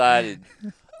decided.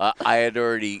 I had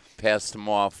already passed him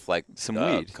off like Some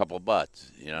a weed. couple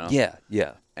butts, Yeah,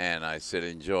 yeah. And I said,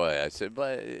 enjoy. I said,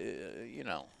 but,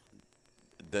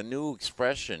 the new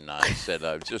expression I said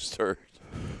I've just heard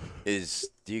is,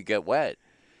 do you get wet?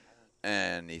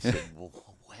 And he said, well,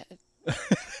 wet?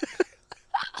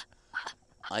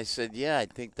 I said, yeah, I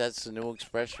think that's the new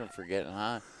expression for getting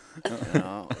hot. You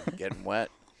know, getting wet.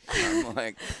 I'm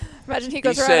like, imagine he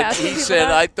goes around asking people He said,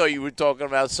 that. I thought you were talking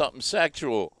about something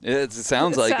sexual. It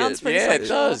sounds like sounds it. pretty Yeah, sexual. it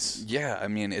does. Yeah, I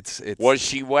mean, it's. Was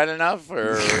she wet enough,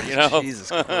 or you know? Jesus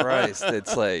Christ!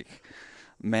 It's like,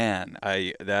 man,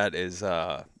 that is.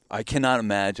 I cannot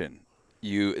imagine.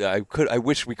 I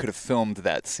wish we could have filmed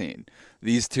that scene.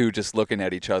 These two just looking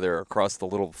at each other across the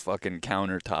little fucking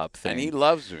countertop thing. And he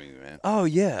loves me, man. Oh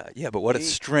yeah, yeah. But what a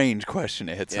strange question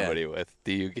to hit somebody with.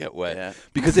 Do you get wet? Yeah.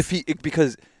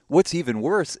 Because what's even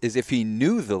worse is if he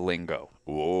knew the lingo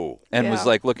Whoa. and was Yeah.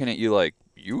 like looking at you like,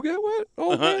 you get wet?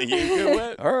 Oh, You get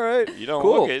wet? all right. You don't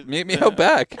cool. look it. Meet me out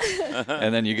back.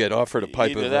 And then you get offered a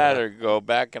pipe Either of that or go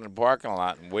back in the parking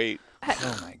lot and wait.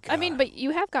 Oh my god. I mean, but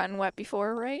you have gotten wet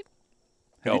before, right?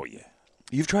 Oh, yeah.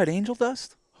 You've tried angel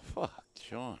dust? Fuck,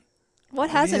 Sean.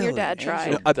 What hasn't your Really? dad tried?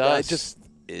 Angel I dust just-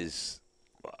 is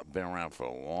been around for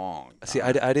a long time. See,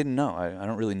 I didn't know. I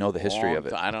don't really know the history of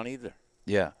it. I don't either.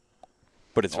 Yeah.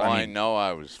 But it's Oh, I I mean, know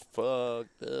I was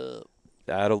fucked up.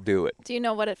 that'll do it. Do you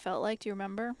know what it felt like? Do you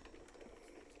remember?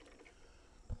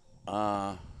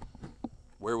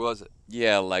 Where was it?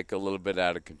 Yeah, like a little bit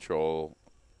out of control.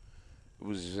 It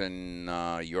was in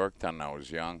Yorktown. I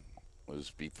was young. It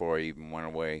was before I even went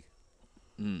away.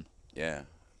 Mm. Yeah,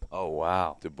 Oh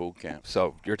wow. to boot camp.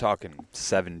 So you're talking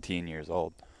 17 years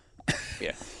old.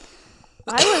 Yeah.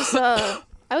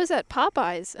 I was at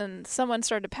Popeyes and someone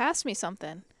started to pass me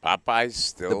something. Popeyes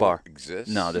still The bar.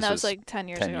 exists? No, this And that was was like 10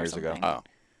 years 10 ago. years or ago. something. Oh,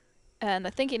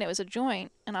 And thinking it was a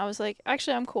joint, and I was like,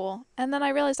 actually, I'm cool. And then I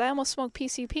realized I almost smoked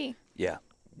PCP. Yeah.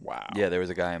 wow. Yeah, there was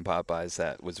a guy in Popeyes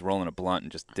that was rolling a blunt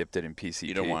and just dipped it in PCP.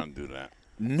 You don't want to do that.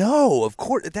 No, of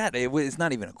course it's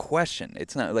not even a question.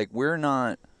 It's not like we're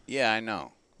not Yeah, I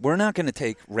know. going to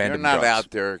take random You're not drugs.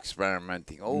 out there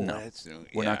experimenting. Oh, No. that's new.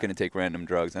 We're Yeah. not going to take random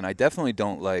drugs, and I definitely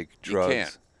don't like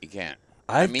drugs. You can't.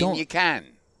 I I mean, don't. you can.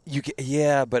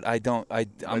 Yeah, but I don't. I'm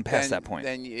But past then- that point.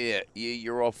 Then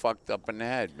you're all fucked up in the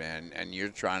head, man, and you're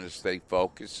trying to stay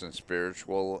focused and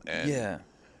spiritual and Yeah.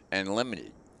 and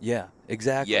limited, Yeah.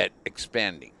 Exactly. yet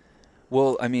expanding.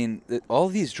 Well, I mean, all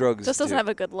these drugs. Just doesn't have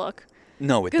a good look.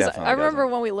 No, it Because definitely. I remember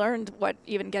doesn't. when we learned what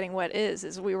even getting wet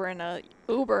is we were in a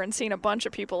Uber and seeing a bunch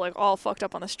of people like all fucked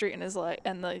up on the street, and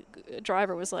the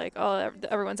driver was like, "Oh,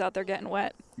 everyone's out there getting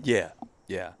wet." Yeah.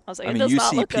 Yeah. I was like, I it mean, does you not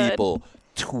see look good. people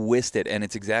twisted, and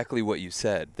it's exactly what you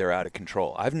said. They're out of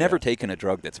control. I've never taken a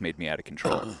drug that's made me out of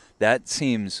control. That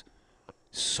seems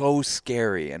so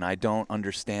scary, and I don't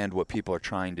understand what people are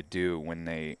trying to do when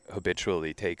they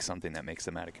habitually take something that makes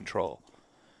them out of control.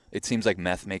 It seems like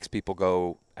meth makes people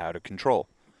go out of control.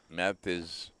 Meth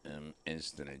is an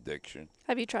instant addiction.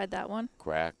 Have you tried that one?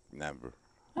 Crack, never.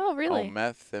 Oh, really? Oh,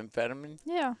 methamphetamine?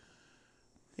 Yeah.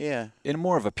 Yeah. In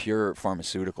more of a pure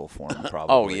pharmaceutical form,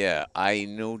 probably. Oh yeah, I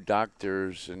knew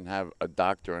doctors and have a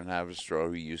doctor in Haverstraw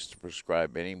who used to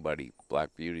prescribe anybody Black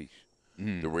Beauties,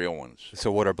 the real ones.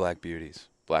 So what are Black Beauties?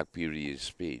 Black Beauty is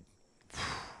speed.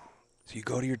 So you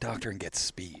go to your doctor and get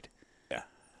speed. Yeah.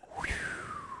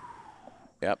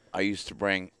 Yep. I used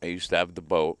to have the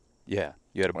boat. Yeah.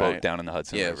 You had a boat Right. down in the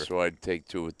Hudson Yeah, River. so I'd take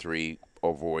 2 or 3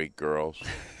 overweight girls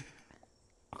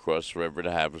across the river to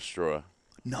Haverstraw.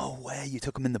 No way. You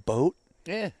took them in the boat?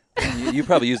 Yeah. you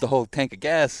probably used a whole tank of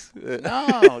gas.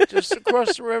 No, just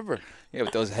across the river. Yeah,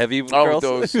 with those heavy Oh, girls.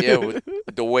 those, yeah, with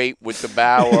the weight with the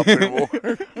bow up in the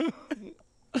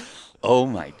water. Oh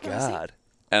my God.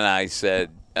 And I said,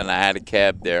 and I had a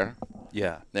cab there.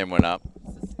 Yeah. Then went up.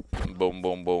 Boom,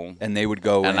 boom, boom. And they would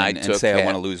go And I in and took say, I half.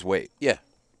 want to lose weight. Yeah.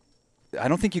 I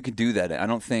don't think you can do that. I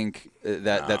don't think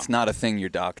that's not a thing your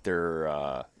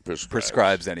doctor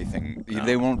prescribes anything. No.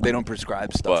 They don't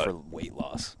prescribe stuff But- for weight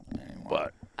loss anymore.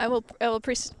 But I will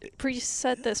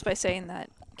preset this by saying that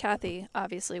Kathy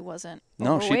obviously wasn't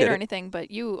No, she overweight did or it. anything,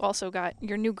 but you also got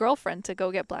your new girlfriend to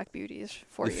go get Black Beauties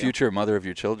for the you. future mother of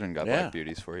your children got Yeah. Black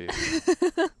Beauties for you.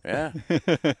 yeah,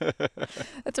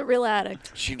 That's a real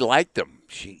addict. she liked them.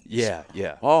 Yeah,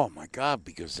 yeah. Oh my God,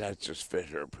 because that just fit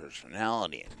her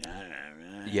personality.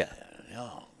 Yeah.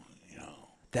 No.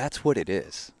 That's what it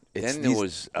is. It's Then there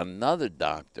was another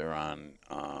doctor on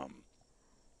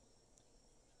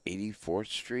 84th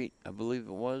Street, I believe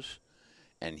it was,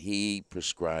 and he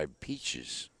prescribed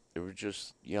peaches. They were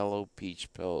just yellow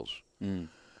peach pills. Mm.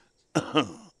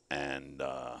 And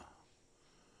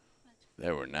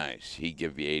they were nice. He'd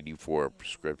give you 84 a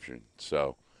prescription.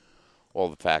 So all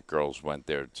the fat girls went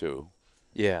there too.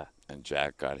 Yeah, And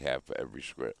Jack got half of every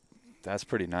script. that's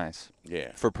pretty nice.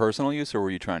 Yeah. For personal use, or were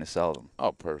you trying to sell them?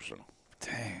 Oh, personal.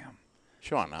 Damn.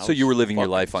 Sean, I So you was were living your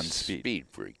fucking life on speed. Speed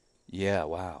freak. Yeah,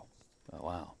 wow. Oh,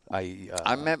 wow.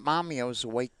 I met Mommy. I was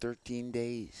awake 13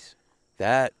 days.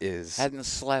 That is Hadn't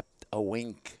slept a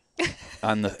wink.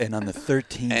 on the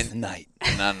 13th night.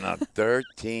 And on the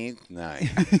 13th night,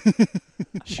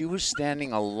 she was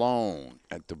standing alone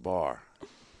at the bar.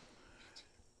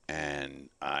 And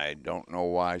I don't know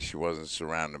why she wasn't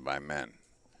surrounded by men.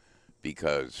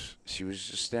 Because she was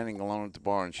just standing alone at the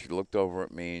bar, and she looked over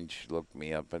at me, and she looked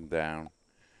me up and down.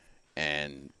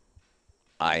 And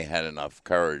I had enough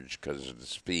courage because of the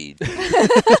speed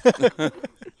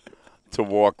to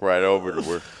walk right over to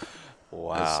her.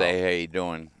 Wow. And say, "Hey, you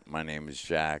doing? My name is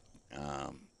Jack.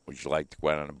 Would you like to go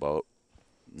out on a boat?"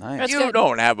 Nice. That's You good.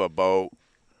 don't have a boat.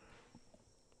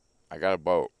 I got a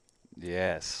boat.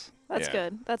 Yes. That's Yeah.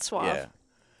 good. That's suave. Yeah.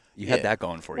 You Yeah. had that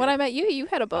going for you. When I met you, you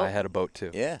had a boat. I had a boat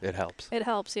too. Yeah. It helps. It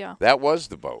helps, yeah. That was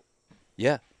the boat.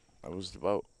 Yeah. That was the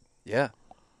boat. Yeah.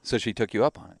 So she took you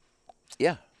up on it.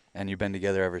 Yeah. And you've been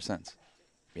together ever since.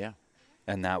 Yeah.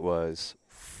 And that was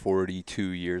 42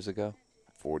 years ago?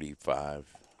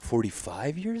 45.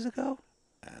 45 years ago?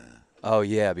 Oh,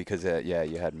 yeah, because,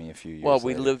 you had me a few years Well,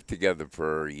 we later. lived together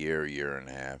for a year and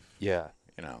a half, Yeah.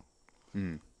 you know.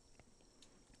 Mm.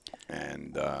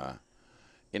 And,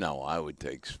 I would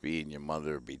take speed, and your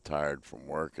mother would be tired from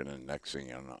work, and the next thing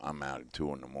you know, I'm out at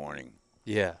 2 in the morning,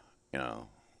 Yeah.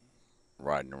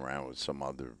 riding around with some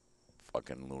other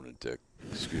fucking lunatic.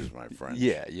 Excuse my French.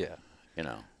 Yeah, yeah.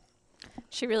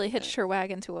 She really hitched her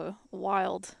wagon to a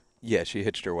wild. Yeah, she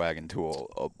hitched her wagon to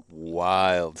a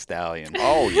wild stallion.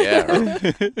 Oh, yeah.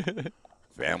 Her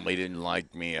family didn't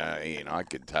like me. I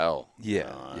could tell.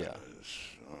 Yeah, yeah.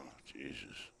 Oh, Jesus.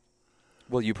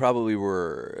 Well, you probably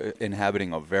were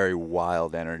inhabiting a very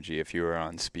wild energy if you were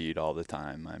on speed all the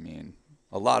time. I mean,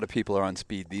 a lot of people are on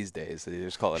speed these days. They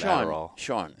just call it Adderall.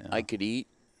 Sean, Yeah. I could eat.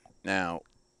 Now,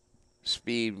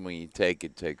 speed, when you take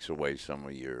it, takes away some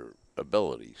of your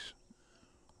abilities,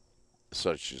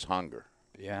 such as hunger.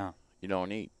 Yeah. You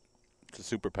don't eat.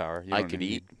 It's a superpower. You I don't could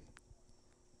need- eat.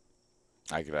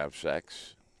 I could have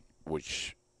sex,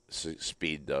 which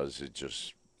speed does. It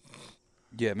just...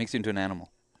 Yeah, it makes you into an animal.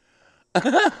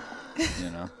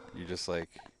 You're just like...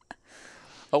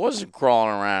 I wasn't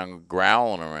crawling around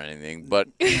growling or anything, but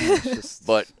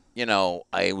but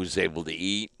I was able to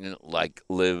eat and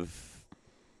live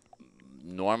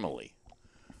normally.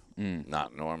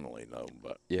 Not normally though,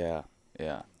 but Yeah,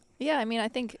 yeah. Yeah, I mean, I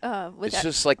think with it's that,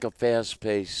 just like a fast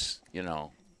pace.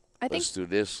 I think Let's do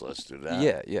this, let's do that.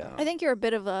 Yeah, yeah. I think you're a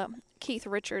bit of a Keith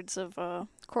Richards of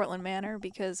Cortland Manor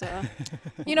because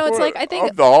it's like I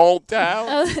think Of the whole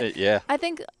town. Yeah. I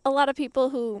think a lot of people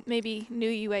who maybe knew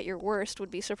you at your worst would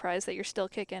be surprised that you're still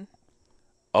kicking.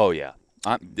 Oh, yeah.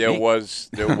 There was.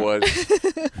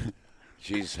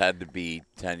 She's had to be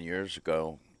 10 years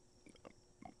ago,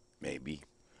 maybe.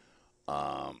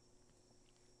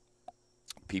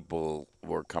 People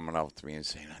were coming up to me and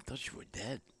saying, "I thought you were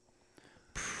dead."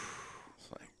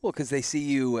 It's like, Well, because they see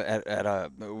you at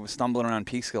stumbling around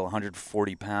Peekskill,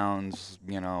 140 pounds,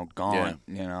 gaunt,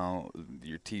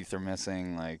 your teeth are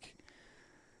missing,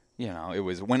 it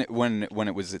was when it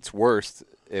was its worst,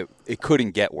 it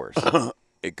couldn't get worse.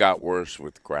 it got worse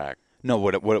with crack. No,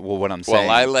 what I'm saying. Well,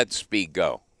 I let speed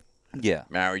go. Yeah,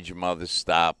 Married your mother,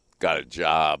 stopped, got a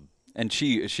job. and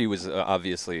she was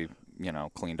obviously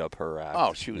cleaned up her act.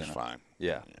 Oh, she was fine.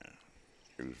 Yeah,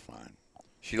 She was fine.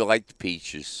 She liked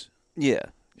peaches. yeah,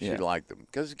 She yeah. liked them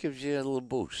because it gives you a little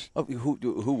boost. Oh,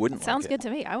 who wouldn't? Sounds like good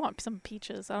to me. I want some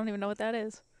peaches. I don't even know what that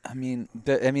is. I mean,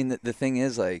 the thing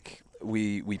is,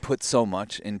 we put so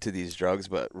much into these drugs,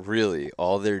 but really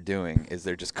all they're doing is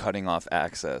they're just cutting off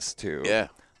access to Yeah.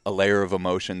 a layer of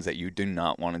emotions that you do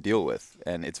not want to deal with,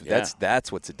 and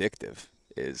that's what's addictive.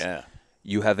 Is Yeah.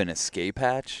 you have an escape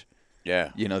hatch.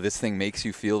 Yeah. This thing makes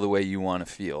you feel the way you want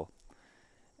to feel,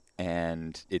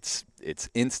 and it's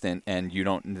instant, and you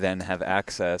don't then have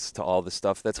access to all the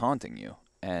stuff that's haunting you,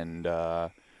 and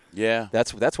Yeah.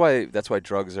 that's why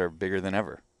drugs are bigger than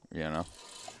ever.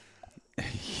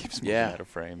 He keeps moving Yeah. out of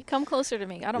frame. Come closer to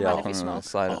me. I don't Yeah, mind I'll if you smoke.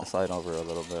 slide over a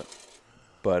little bit.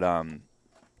 But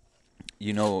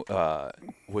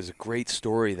was a great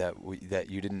story that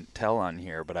you didn't tell on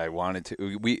here, but I wanted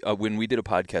to. When we did a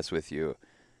podcast with you,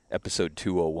 episode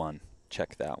 201.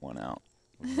 Check that one out.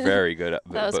 Very good.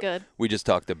 That was good. We just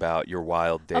talked about your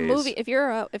wild days. A movie. If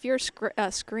you're a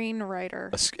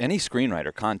screenwriter, Any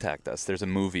screenwriter, contact us. There's a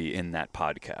movie in that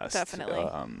podcast. Definitely.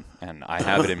 And I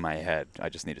have it in my head. I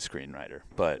just need a screenwriter.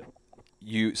 But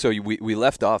we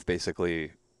left off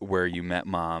basically where you met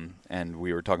Mom, and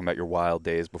we were talking about your wild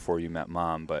days before you met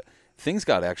Mom. But things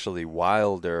got actually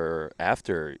wilder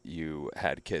after you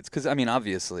had kids. Because, I mean,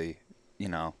 obviously,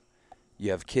 you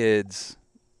have kids.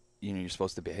 you're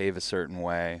supposed to behave a certain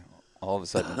way. All of a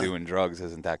sudden, doing drugs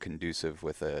isn't that conducive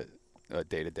with a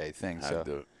day-to-day thing. Had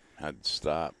to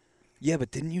stop. Yeah,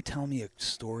 but didn't you tell me a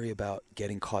story about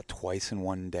getting caught twice in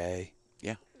one day?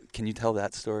 Yeah. Can you tell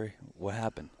that story? What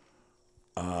happened?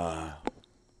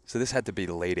 So this had to be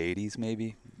the late 80s,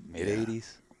 maybe?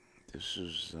 Mid-80s? This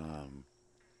is,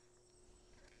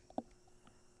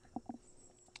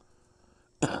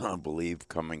 I believe,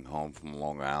 coming home from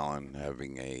Long Island,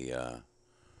 having a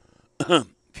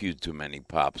few too many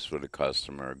pops for the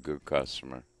customer, a good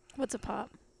customer. What's a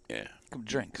pop? Yeah.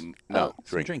 Drinks. No,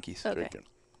 some drinkies. Okay.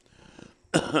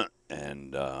 Drinking.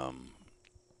 And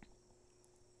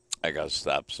I got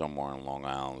stopped somewhere in Long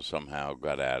Island, somehow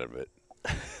got out of it.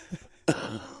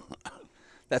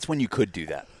 That's when you could do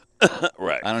that.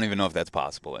 Right. I don't even know if that's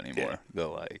possible anymore. They're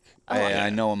like, I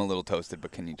know I'm a little toasted,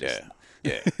 but can you just...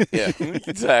 Yeah,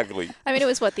 exactly. I mean, it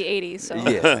was, what, the 80s, so...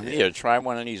 Yeah, try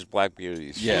one of these Black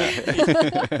Beauties.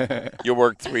 Yeah. You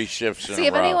work 3 shifts in See, a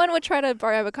if row. anyone would try to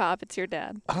bribe a cop, it's your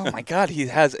dad. Oh, my God, he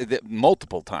has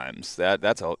multiple times.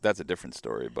 That's a different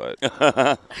story, but...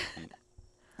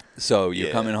 So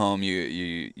you're coming home,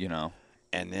 you know...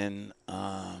 And then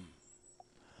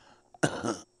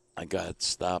I got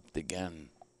stopped again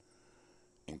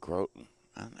in Croton.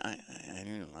 I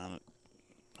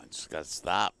just got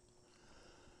stopped.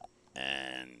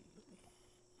 And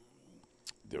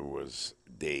there was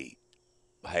they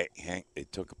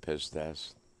took a piss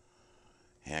test,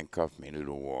 handcuffed me to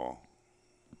the wall.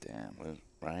 Damn.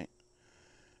 Right?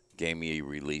 Gave me a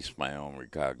release my own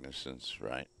recognizance,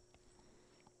 right?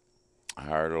 I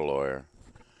hired a lawyer.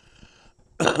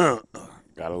 Got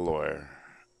a lawyer.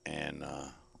 And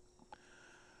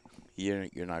you're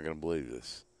not going to believe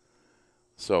this.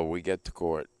 So we get to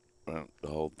court, the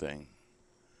whole thing.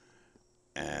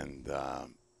 And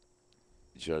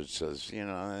judge says, you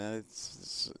know,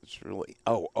 it's really...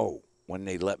 Oh, when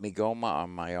they let me go on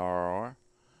my RR,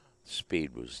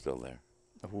 speed was still there.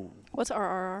 Ooh. What's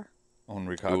RRR? Own It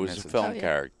recognizance. was a film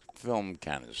film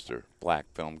canister, black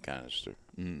film canister.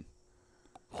 Mm.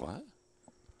 What?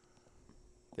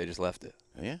 They just left it.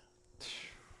 Yeah.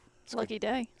 Lucky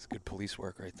day. It's good police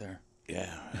work right there.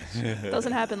 Yeah.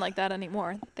 Doesn't happen like that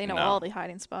anymore. They know No. all the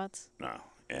hiding spots. No,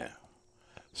 yeah.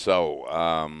 So,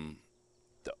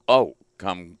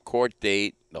 come court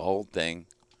date, the whole thing.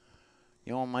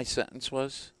 You know what my sentence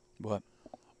was? What?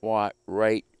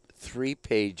 Write 3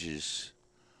 pages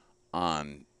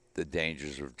on the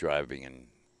dangers of driving and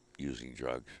using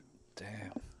drugs.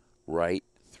 Damn. Write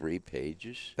 3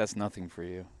 pages? That's nothing for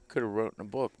you. Could have wrote in a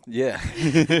book. Yeah.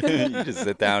 You just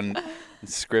sit down and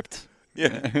script.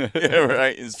 Yeah,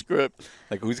 right, in script.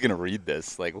 Like, who's going to read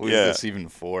this? Like, who is Yeah. this even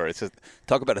for? It's just,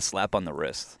 talk about a slap on the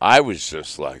wrist. I was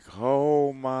just like,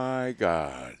 oh, my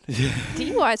God.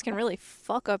 DUIs can really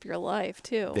fuck up your life,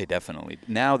 too. They definitely.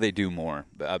 Now they do more.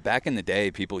 Back in the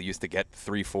day, people used to get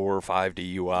 3, 4, or 5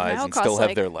 DUIs Now it and still costs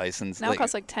have their license. Now it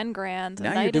costs like $10,000.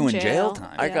 Now a night you're doing in jail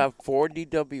time. I got 4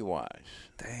 DWIs.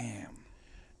 Damn.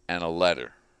 And a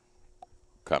letter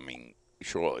coming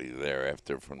shortly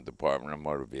thereafter from the Department of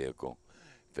Motor Vehicle.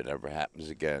 If it ever happens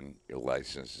again, your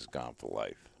license is gone for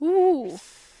life. Ooh,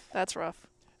 that's rough.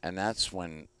 And that's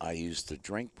when I used to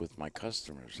drink with my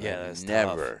customers. Yeah, I that's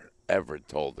never, ever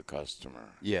told the customer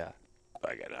Yeah.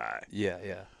 I get high. Yeah,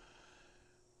 yeah.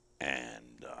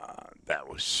 And that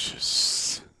was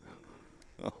just...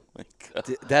 Oh, my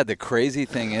God. Dad, the crazy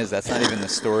thing is, that's not even the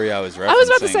story I was referencing. I was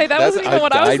about to say, that wasn't even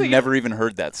what I was I'd thinking. never even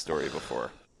heard that story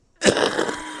before.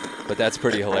 But that's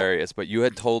pretty hilarious. But you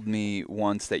had told me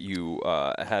once that you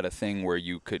had a thing where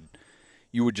you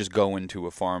would just go into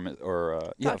a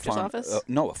Doctor's office?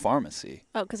 No, a pharmacy.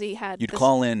 Oh, because he had. You'd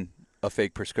call in a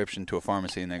fake prescription to a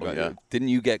pharmacy and they go, yeah. Didn't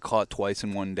you get caught twice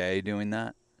in one day doing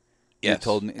that? Yes. You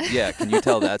told me. Yeah, can you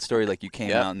tell that story? Like you came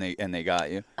Yep. out and they got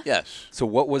you. Yes. So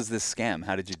what was this scam?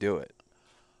 How did you do it?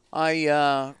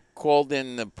 I called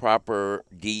in the proper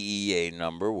DEA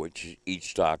number, which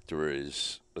each doctor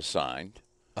is assigned.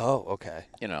 Oh, okay.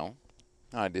 You know,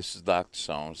 hi, this is Dr.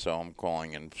 So-and-so. I'm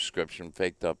calling in prescription,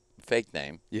 fake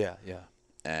name. Yeah, yeah.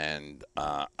 And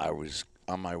I was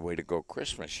on my way to go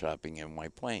Christmas shopping in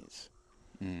White Plains.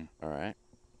 Mm. All right.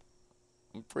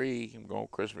 I'm free. I'm going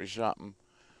Christmas shopping.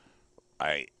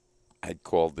 I had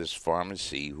called this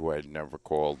pharmacy who I'd never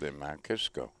called in Mount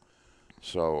Kisco.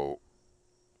 So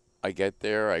I get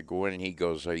there. I go in, and he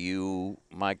goes, "Are you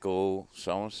Michael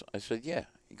so-and-so?" I said, "Yeah."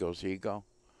 He goes, "Here you go."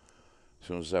 As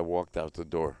soon as I walked out the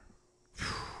door.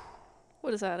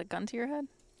 What is that, a gun to your head?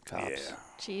 Cops. Yeah.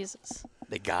 Jesus.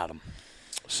 They got him.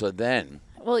 So then...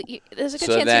 Well, there's a good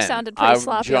chance you sounded pretty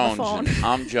sloppy on the phone.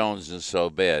 I'm jonesing so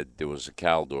bad, there was a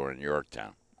Caldor in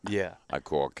Yorktown. Yeah. I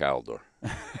called Caldor.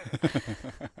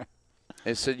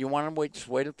 They said, "You want to wait? Just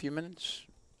wait a few minutes."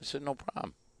 I said, "No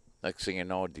problem." Next thing you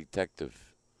know, a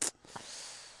detective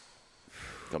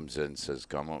comes in and says,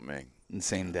 "Come with me." The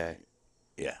same day.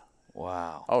 Yeah.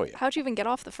 Wow. Oh yeah. How'd you even get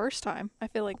off the first time? I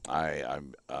feel like I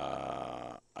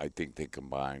think they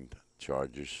combined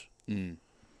charges, Mm.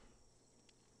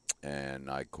 and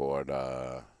I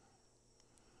caught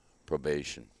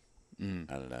probation Mm.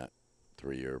 out of that,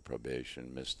 3-year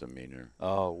probation, misdemeanor.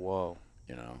 Oh, whoa.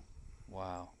 You know.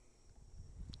 Wow.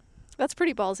 that's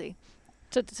pretty ballsy.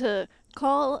 To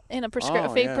call in a Oh,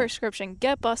 fake yeah. prescription,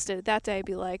 get busted that day,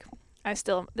 be like,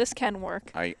 this can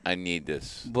work. I need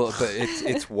this. Well, but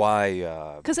it's why.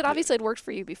 Because it obviously had worked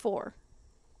for you before,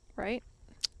 right?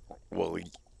 Well,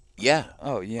 yeah.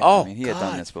 Oh yeah. Oh, I mean, he had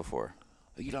done God. this before.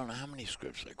 You don't know how many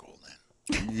scripts I called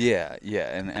in. Yeah,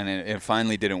 and it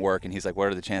finally didn't work, and he's like, "What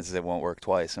are the chances it won't work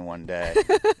twice in one day?"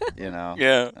 You know?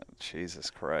 Yeah.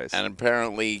 Jesus Christ. And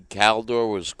apparently Caldor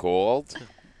was called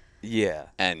Yeah.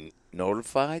 and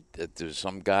notified that there's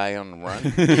some guy on the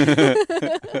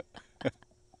run.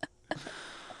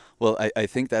 Well, I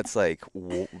think that's like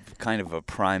kind of a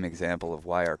prime example of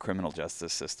why our criminal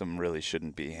justice system really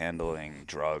shouldn't be handling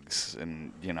drugs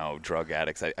and, drug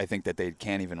addicts. I think that they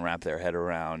can't even wrap their head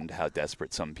around how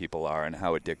desperate some people are and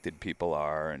how addicted people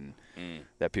are, and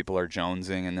that people are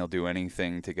jonesing and they'll do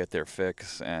anything to get their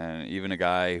fix. And even a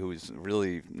guy who's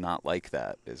really not like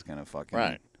that is going to fucking,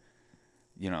 Right.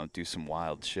 Do some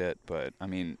wild shit. But, I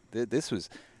mean,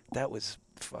 that was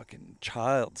fucking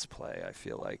child's play, I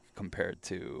feel like, compared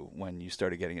to when you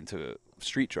started getting into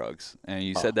street drugs. And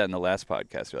you said that in the last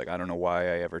podcast. You're like, I don't know why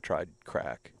I ever tried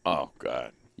crack. Oh,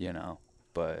 God.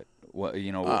 But what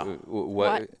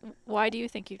Why do you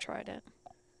think you tried it?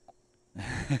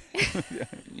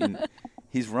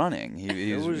 he's running.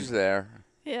 He was there,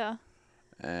 Yeah.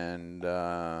 and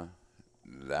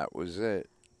that was it.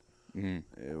 Mm.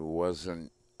 It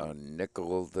wasn't a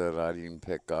nickel that I didn't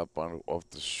pick up off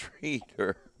the street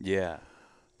or Yeah.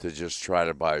 to just try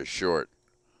to buy a short.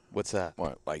 What's that?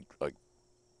 What, like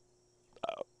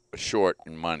a short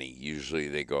in money? Usually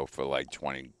they go for like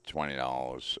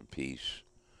 $20 a piece.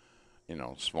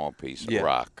 Small piece of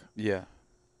rock. Yeah.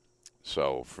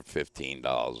 So for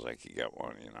 $15 I could get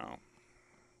one.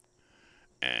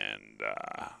 And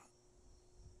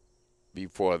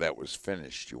before that was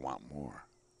finished, you want more.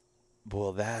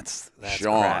 Well, that's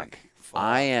Sean, crack. Fuck.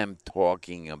 I am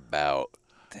talking about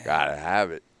gotta have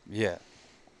it. Yeah.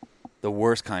 The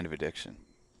worst kind of addiction.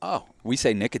 Oh, We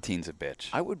say nicotine's a bitch.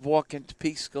 I would walk into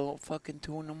Peekskill fucking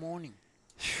 2 in the morning.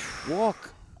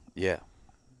 Walk. Yeah.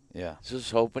 Yeah.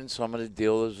 Just hoping some of the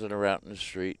dealers that are out in the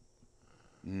street,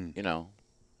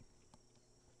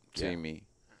 see me.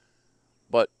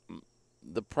 But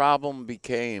the problem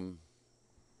became,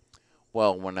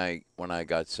 well, when I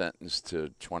got sentenced to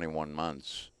 21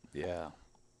 months, Yeah.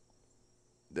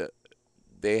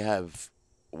 they have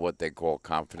what they call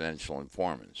confidential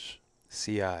informants,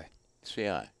 CI.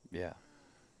 CI. Yeah.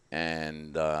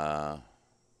 And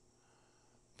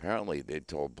apparently they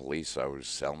told police I was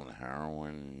selling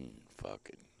heroin.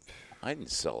 Fucking, I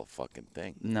didn't sell a fucking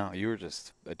thing. No, you were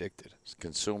just addicted. I was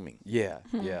consuming. Yeah.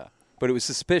 Yeah. But it was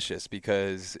suspicious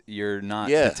because you're not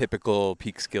Yeah. the typical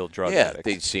peak skill drug Yeah, addict.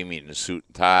 they'd see me in a suit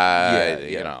and tie. Yeah, You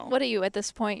yeah. know. What are you at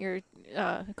this point? You're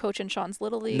coaching Sean's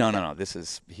Little League? No. This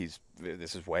is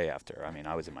way after. I mean,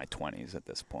 I was in my 20s at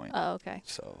this point. Oh, okay.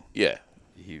 So Yeah.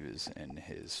 he was in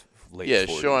his late Yeah,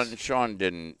 40s. Sean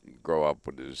didn't grow up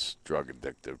with his drug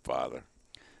addicted father.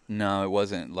 No, it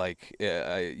wasn't like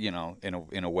in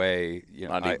a way.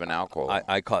 Not even alcohol.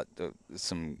 I caught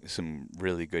some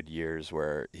really good years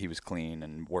where he was clean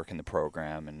and working the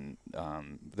program, and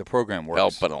the program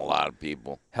works. Helping a lot of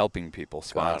people. Helping people,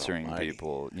 God sponsoring almighty.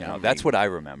 people. How That's many- what I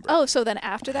remember. Oh, so then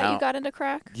after that How- you got into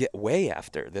crack? Yeah, way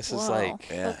after. This is Whoa. like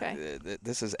Yeah. Okay.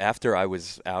 this is after I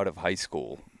was out of high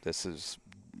school. This is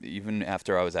even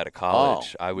after I was out of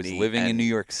college. I was living in New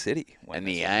York City. when And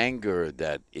this the happened. anger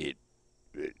that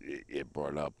it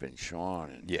brought up in Sean.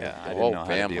 And Yeah, the I didn't whole know how to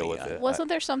family. deal with it. Wasn't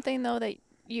there something though that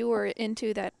you were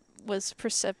into that was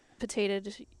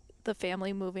precipitated the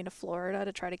family moving to Florida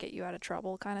to try to get you out of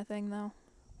trouble, kind of thing, though?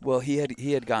 Well, he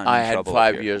had gotten I in had trouble up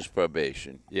 5 here. years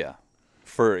probation. Yeah.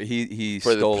 He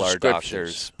For the stole our prescriptions.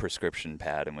 doctor's prescription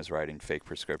pad and was writing fake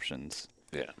prescriptions,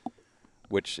 Yeah.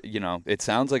 which, it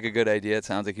sounds like a good idea. It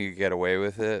sounds like you could get away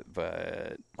with it,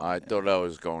 but I thought I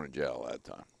was going to jail that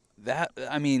time.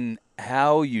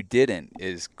 how you didn't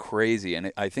is crazy,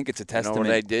 and I think it's a You know testament.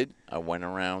 what I did? I went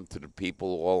around to the people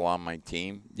all on my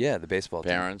team, Yeah, the baseball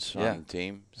team. parents Yeah. on the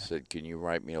team, said, "Can you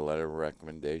write me a letter of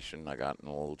recommendation? I got in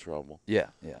a little trouble. Yeah.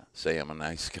 Say I'm a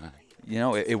nice guy." You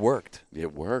know, it worked.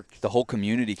 It worked. The whole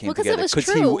community came Because together. it was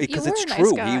true. Because it's You were a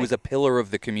true. nice guy. He was a pillar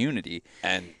of the community.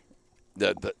 And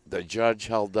the judge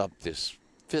held up this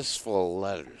fistful of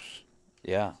letters.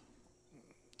 Yeah.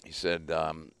 He said,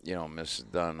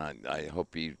 Mr. Dunn, I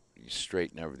hope you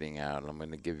straighten everything out. I'm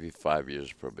going to give you 5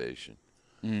 years probation.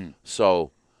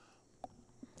 So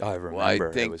I remember. I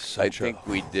think it was such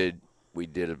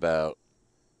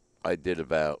I did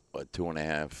about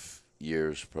 2.5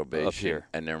 years probation, here.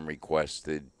 and then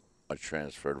requested a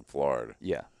transfer to Florida.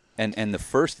 Yeah. And the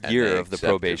first And year they of the accepted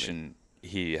probation,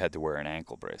 he had to wear an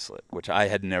ankle bracelet, which I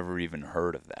had never even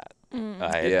heard of that.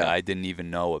 I didn't even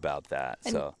know about that.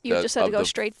 And So you just had to of go the-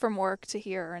 straight from work to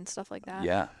here and stuff like that.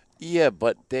 yeah. Yeah,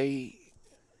 but they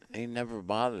never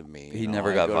bothered me. He you know.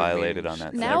 never I got go to violated meetings, on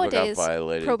that thing. never got Nowadays,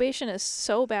 violated. probation is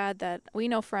so bad that we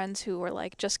know friends who were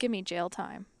like, just give me jail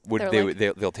time.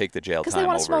 They'll take the jail time Because they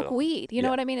want to over smoke weed. You know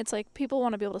Yeah. what I mean? It's like people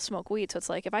want to be able to smoke weed. So it's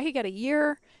like if I could get a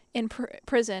year in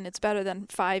prison, it's better than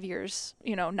 5 years,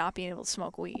 not being able to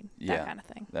smoke weed. Yeah. That kind of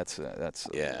thing. That's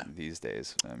Yeah. these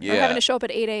days. I mean, Yeah. Or having to show up at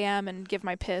 8 a.m. and give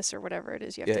my piss or whatever it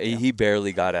is you have Yeah, to do. he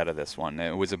barely got out of this one.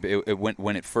 It was it went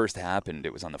when it first happened.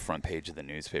 It was on the front page of the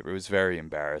newspaper. It was a very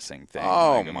embarrassing thing.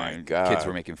 Oh, I my mean, God. Kids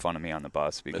were making fun of me on the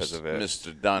bus because of it.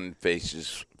 Mr. Dunn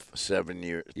faces 7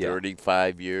 years, Yeah.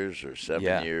 35 years or 7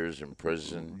 Yeah. years in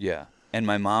prison. Yeah, and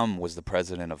my mom was the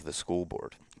president of the school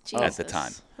board at the time,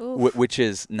 Jesus. Oof. which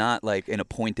is not like an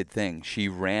appointed thing. She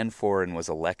ran for and was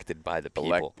elected by the people.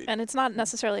 Elected. And it's not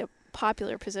necessarily a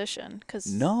popular position because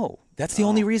No, that's the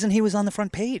only reason he was on the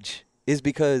front page is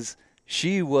because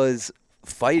she was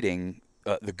fighting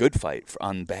the good fight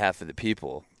on behalf of the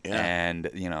people. Yeah. And,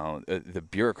 the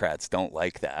bureaucrats don't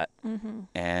like that. Mm-hmm.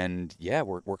 And, yeah,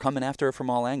 we're coming after her from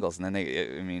all angles. And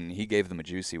then he gave them a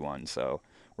juicy one. So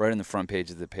right on the front page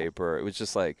of the paper, it was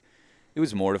just like, it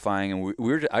was mortifying.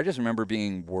 And I just remember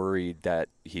being worried that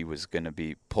he was going to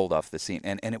be pulled off the scene.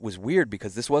 And it was weird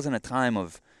because this wasn't a time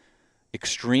of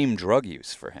extreme drug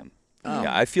use for him. Oh.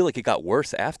 Yeah, I feel like it got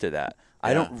worse after that. I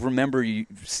Yeah. don't remember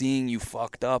seeing you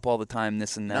fucked up all the time,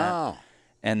 this and that. No.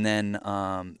 And then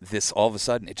this, all of a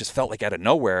sudden, it just felt like out of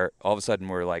nowhere, all of a sudden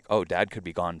we're like, oh, Dad could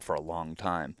be gone for a long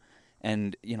time.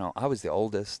 And, I was the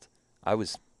oldest. I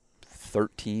was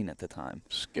 13 at the time.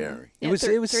 Scary. Yeah, it was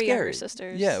three scary. younger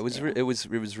sisters. Yeah, it was Yeah. it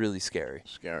was really scary.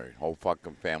 Scary. Whole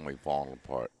fucking family falling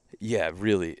apart. Yeah,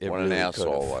 really. It What really an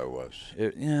asshole could've. I was.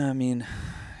 Yeah, I mean,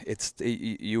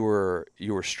 you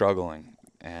were struggling,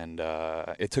 and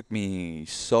it took me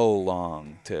so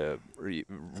long to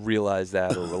realize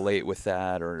that or relate with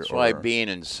that. That's why being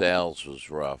in sales was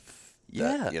rough.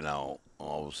 Yeah. That,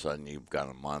 all of a sudden you've got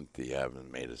a month, you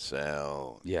haven't made a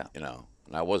sale. Yeah. And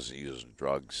I wasn't using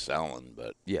drugs selling,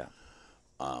 but Yeah.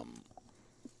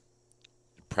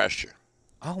 pressure.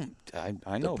 Oh, I know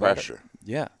The about it. pressure.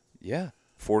 Yeah, yeah.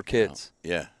 4 kids,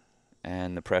 Yeah.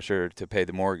 and the pressure to pay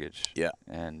the mortgage. Yeah.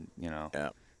 And Yeah.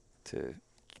 to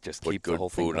just Put keep the good whole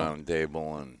thing food going. on the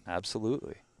table and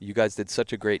Absolutely. You guys did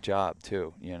such a great job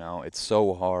too. It's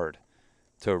so hard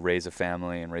to raise a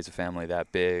family and raise a family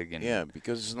that big. And yeah,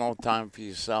 because there's no time for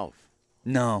yourself.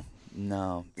 No.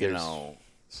 there's-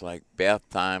 It's like bath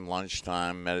time,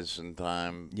 lunchtime, medicine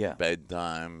time, Yeah.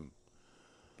 bedtime,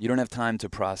 You don't have time to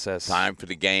process. time for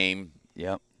the game.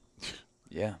 Yep.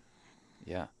 Yeah.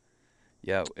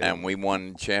 And we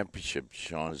won the championship,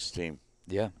 Sean's team.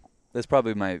 Yeah. That's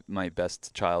probably my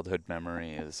best childhood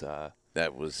memory is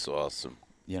That was awesome.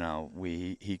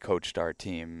 he coached our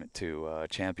team to a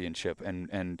championship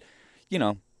and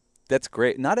that's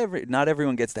great. Not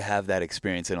everyone gets to have that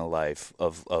experience in a life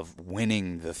of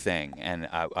winning the thing. And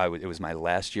it was my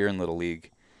last year in Little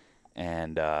League,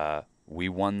 and we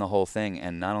won the whole thing.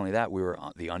 And not only that, we were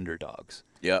the underdogs.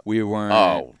 Yep. We weren't.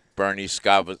 Oh, Bernie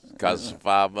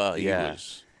Casafava, Yeah.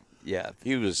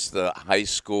 he Yeah. was the high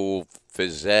school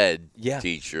phys ed Yeah.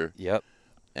 teacher, Yep.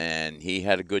 and he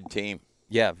had a good team.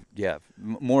 Yeah.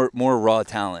 More raw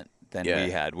talent than Yeah.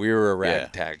 we had. We were a Yeah.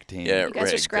 ragtag team. Yeah, You guys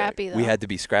are Rick, scrappy, though. We had to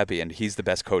be scrappy, and he's the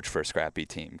best coach for a scrappy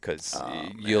team because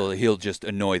he'll just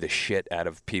annoy the shit out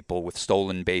of people with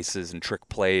stolen bases and trick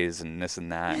plays and this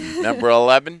and that. Number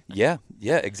 11? Yeah,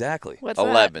 exactly. What's that?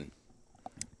 11.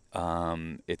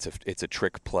 It's a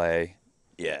trick play.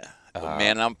 Yeah. The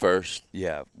man on first,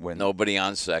 Yeah, when nobody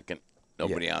on second,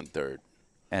 nobody on third.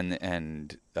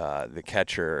 and the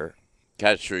catcher.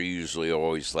 Catcher usually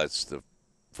always lets the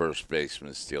first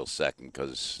baseman steal second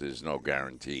because there's no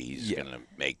guarantee he's Yeah. going to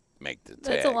make the tag.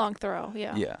 That's a long throw,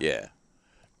 yeah. Yeah, Yeah.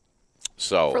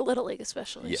 So For Little League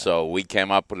especially. Yeah. So we came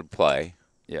up with a play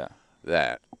yeah,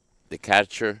 that the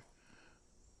catcher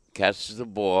catches the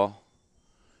ball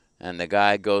and the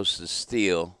guy goes to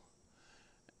steal,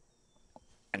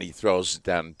 and he throws it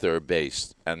down third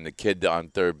base, and the kid on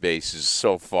third base is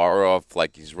so far off,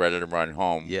 like he's ready to run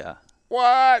home. Yeah.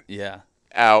 What? Yeah.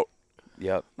 Out.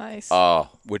 Yep. Nice.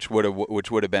 Which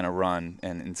would have been a run,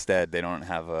 and instead they don't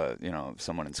have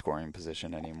someone in scoring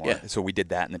position anymore. Yeah. So we did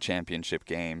that in the championship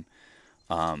game.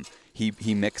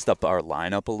 He mixed up our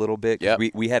lineup a little bit. Yep.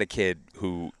 We had a kid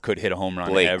who could hit a home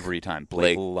run every time.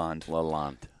 Blake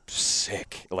Lalonde.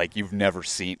 Sick. Like you've never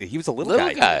seen. He was a little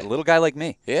guy like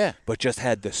me. Yeah. But just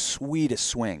had the sweetest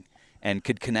swing and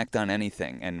could connect on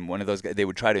anything. And one of those guys, they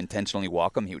would try to intentionally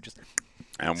walk him. He would just.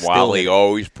 And Wally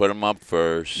always put him up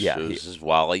first. Yeah. This is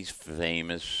Wally's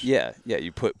famous. Yeah.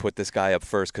 You put this guy up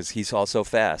first because he's also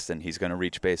fast and he's going to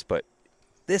reach base. But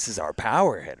this is our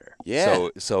power hitter. Yeah.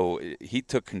 So he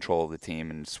took control of the team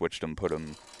and switched him, put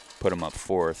him up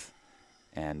fourth,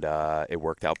 and it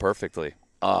worked out perfectly.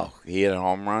 Oh, he hit a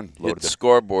home run. Hit the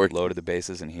scoreboard. Loaded the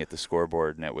bases, and he hit the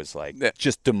scoreboard, and it was like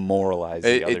just demoralized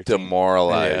the other team. It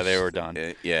demoralized. Yeah, they were done.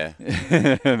 Yeah.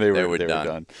 they were done.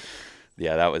 done.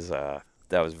 Yeah, that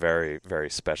was very, very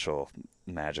special,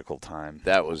 magical time.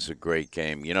 That was a great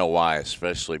game. You know why?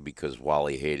 Especially because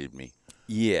Wally hated me.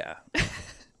 Yeah.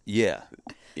 Yeah.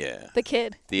 Yeah. The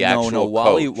kid. The actual No,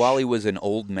 coach. Wally was an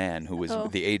old man who was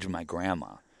the age of my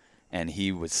grandma. And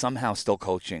he was somehow still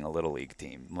coaching a Little League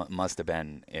team. Must have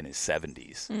been in his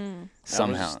 70s.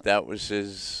 Somehow. That was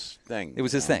his thing. It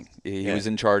was his thing. He was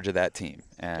in charge of that team.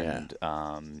 And,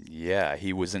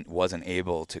 he wasn't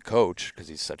able to coach because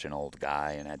he's such an old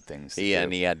guy and had things to do.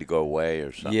 And he had to go away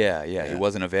or something. Yeah, he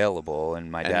wasn't available,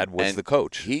 and my dad was the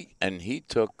coach. He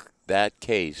took that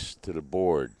case to the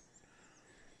board.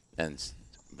 And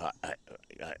I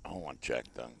want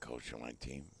Jack Dunn coaching my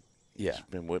team. Yeah. He's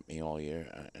been with me all year.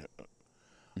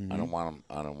 I don't want him.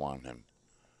 I don't want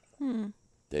him.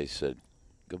 They said,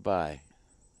 goodbye,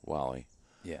 Wally.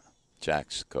 Yeah.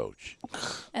 Jack's the coach.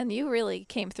 And you really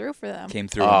came through for them. Came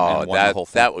through and won the whole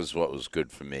thing. That was what was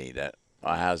good for me.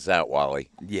 How's that, Wally?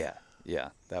 Yeah,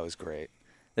 that was great.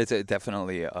 It's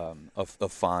definitely a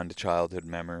fond childhood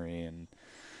memory, and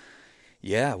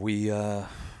we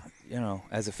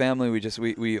as a family,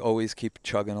 we always keep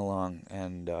chugging along,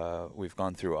 and we've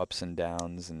gone through ups and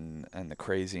downs and the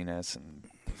craziness and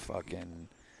fucking.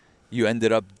 You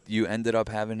ended up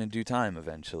having to do time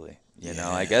eventually. You know,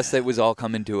 I guess it was all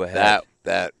coming to a head.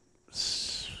 That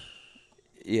was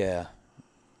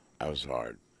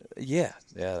hard. Yeah,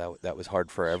 that was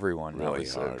hard for everyone. Really that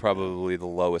was hard, probably the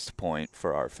lowest point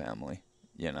for our family.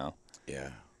 You know.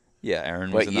 Yeah. Yeah,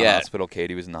 Aaron was in the hospital,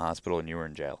 Katie was in the hospital, and you were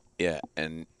in jail. Yeah,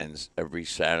 and every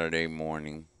Saturday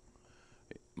morning,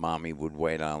 Mommy would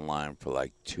wait online for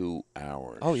like 2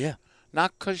 hours. Oh, yeah.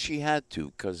 Not because she had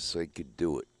to, because they could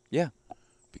do it. Yeah.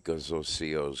 Because those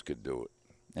COs could do it.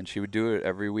 And she would do it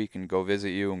every week and go visit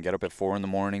you and get up at 4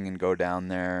 a.m. and go down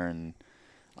there. And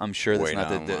I'm sure that's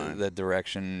not the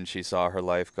direction she saw her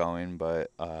life going, but...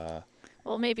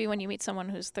 well, maybe when you meet someone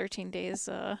who's 13 days...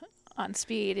 on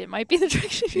speed, it might be the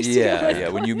direction you see. Yeah.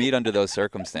 When you meet under those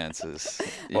circumstances.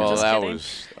 Well, that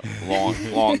was a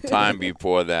long time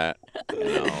before that,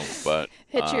 But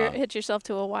hit yourself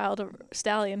to a wild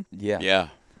stallion. Yeah. Yeah.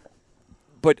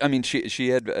 But I mean, she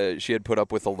had put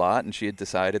up with a lot, and she had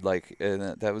decided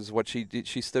that was what she did.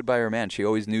 She stood by her man. She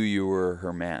always knew you were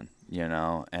her man,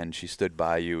 and she stood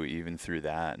by you even through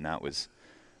that, and that was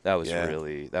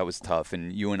really tough.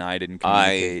 And you and I didn't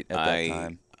communicate at that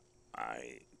time.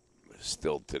 I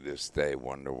still to this day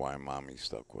wonder why Mommy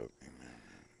stuck with me, man.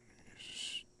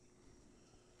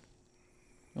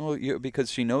 Well, because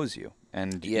she knows you,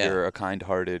 and you're a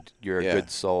kind-hearted, you're a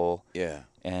good soul. Yeah.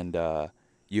 And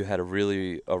you had a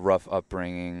rough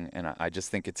upbringing, and I just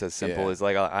think it's as simple as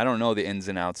I don't know the ins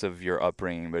and outs of your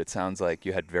upbringing, but it sounds like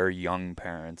you had very young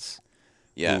parents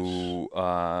who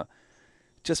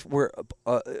just were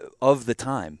of the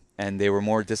time. And they were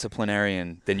more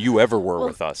disciplinarian than you ever were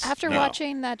with us. After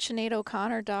watching that Sinead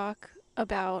O'Connor doc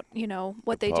about,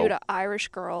 what they do to Irish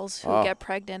girls who get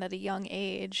pregnant at a young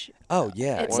age. Oh,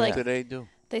 yeah. It's what do they do?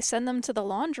 They send them to the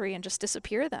laundry and just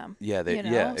disappear them. Yeah,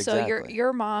 exactly. So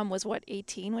your mom was,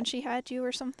 18 when she had you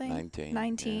or something?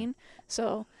 19. Yeah.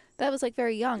 So that was,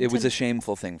 very young. It was a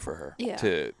shameful thing for her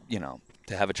to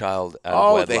have a child out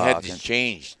of wedlock. They had to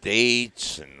change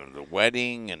dates and the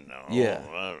wedding and it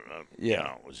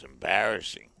was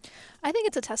embarrassing. I think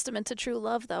it's a testament to true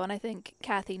love, though, and I think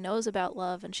Kathy knows about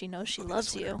love and she knows she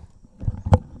loves you.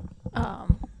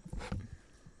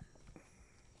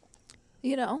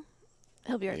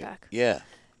 He'll be right back. Yeah.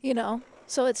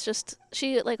 So it's just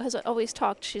she has always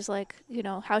talked. She's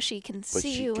how she can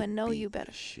see you and know you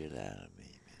better. Shit out of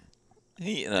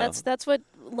me, man. That's what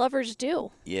lovers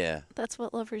do. Yeah. That's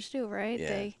what lovers do, right?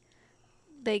 Yeah.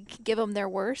 they give them their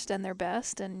worst and their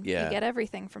best, and you get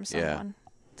everything from someone.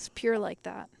 It's pure like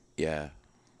that. Yeah.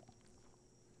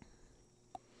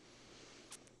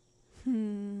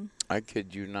 I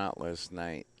kid you not. Last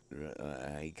night,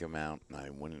 I come out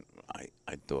and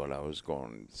I thought I was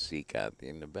going to see Kathy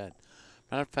in the bed.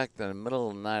 Matter of fact, in the middle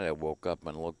of the night, I woke up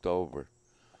and looked over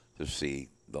to see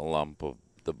the lump of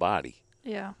the body.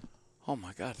 Yeah. Oh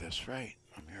my God, that's right.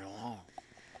 I'm here alone.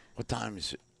 What time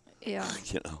is it? Yeah.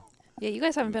 You know. Yeah, you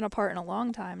guys haven't been apart in a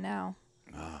long time now.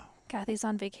 Oh. Kathy's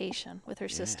on vacation with her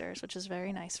sisters, which is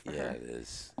very nice for her. Yeah, it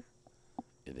is.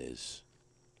 It is.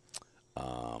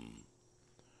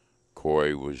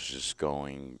 Corey was just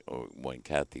going, when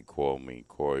Kathy called me,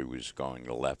 Corey was going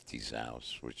to Lefty's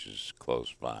house, which is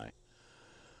close by,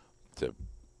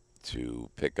 to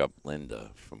pick up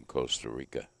Linda from Costa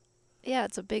Rica. Yeah,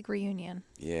 it's a big reunion.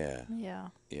 Yeah. Yeah.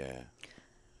 Yeah.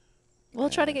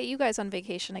 We'll try to get you guys on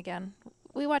vacation again.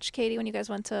 We watched Katie when you guys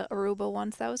went to Aruba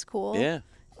once. That was cool. Yeah.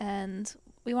 And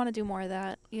we want to do more of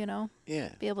that, you know? Yeah.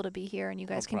 Be able to be here and you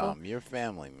guys No can problem. Your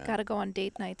family, man. Got to go on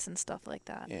date nights and stuff like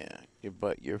that. Yeah.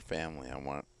 But your family,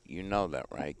 you know that,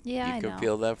 right? Yeah, I know. You can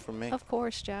feel that from me? Of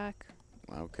course, Jack.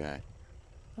 Okay.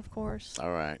 Of course.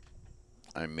 All right.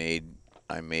 I made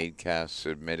Cass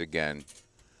admit again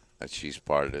that she's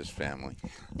part of this family.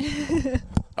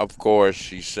 Of course,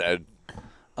 she said.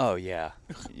 Oh, yeah.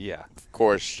 Yeah. Of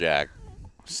course, Jack.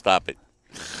 Stop it.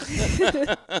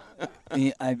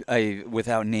 I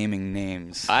without naming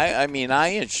names. I mean,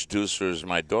 I introduced her as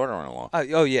my daughter-in-law.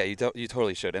 Oh yeah, you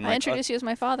totally should. And I introduced you as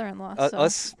my father-in-law.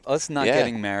 So. Us not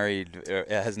getting married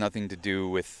has nothing to do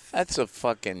with That's a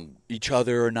fucking each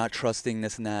other or not trusting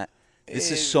this and that.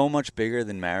 This is so much bigger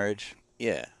than marriage.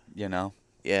 Yeah. You know?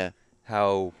 Yeah.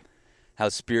 How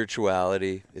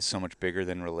spirituality is so much bigger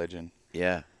than religion.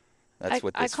 Yeah. That's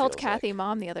what this I called feels Kathy like.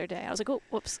 Mom the other day. I was like, oh,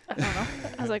 whoops. I don't know.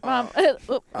 I was like, Mom,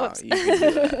 whoops. You can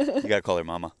do that. You gotta call her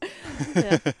mama.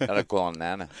 Yeah. Gotta call her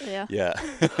Nana. Yeah. Yeah.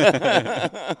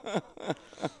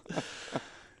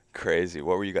 Crazy.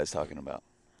 What were you guys talking about?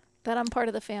 That I'm part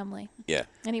of the family. Yeah.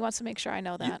 And he wants to make sure I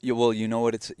know that. Well, you know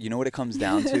what it comes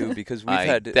down to, because we've I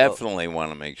had definitely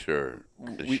want to make sure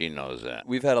that she knows that.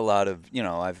 We've had a lot of,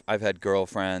 I've had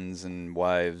girlfriends and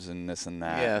wives and this and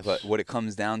that. Yes. But what it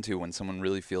comes down to when someone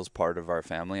really feels part of our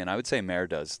family, and I would say Mare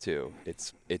does too,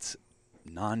 it's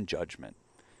non-judgment.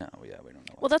 No, yeah, we don't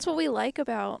know. Well, that's what we like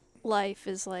about life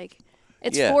is like,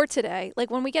 it's Yeah. for today.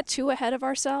 Like when we get too ahead of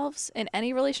ourselves in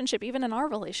any relationship, even in our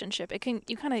relationship,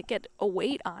 you kind of get a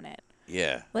weight on it.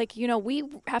 Yeah. Like, we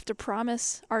have to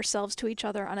promise ourselves to each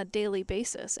other on a daily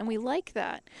basis. And we like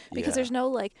that because there's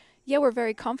no we're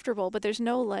very comfortable, but there's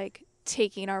no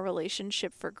taking our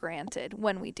relationship for granted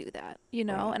when we do that, Right.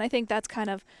 And I think that's kind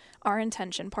of our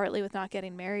intention, partly with not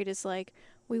getting married, is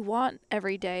we want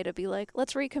every day to be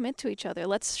let's recommit to each other.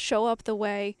 Let's show up the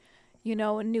way, a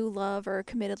new love or a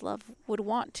committed love would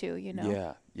want to,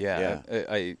 Yeah.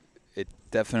 It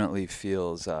definitely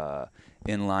feels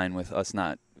in line with us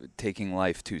not taking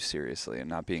life too seriously and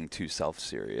not being too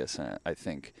self-serious. And I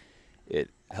think it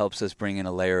helps us bring in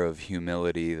a layer of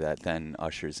humility that then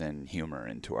ushers in humor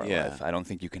into our life. I don't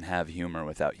think you can have humor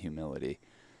without humility.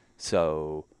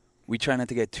 So we try not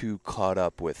to get too caught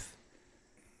up with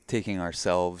taking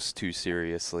ourselves too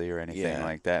seriously or anything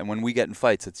like that. And when we get in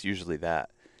fights, it's usually that.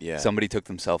 Yeah. Somebody took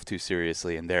themselves too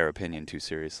seriously and their opinion too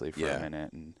seriously for a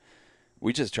minute. And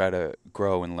we just try to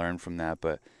grow and learn from that.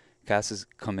 But Cass has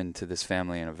come into this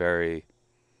family in a very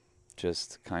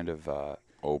just kind of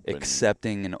open,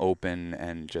 accepting and open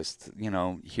and just,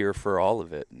 here for all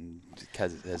of it. And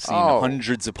has seen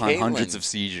hundreds upon hundreds of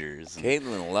seizures.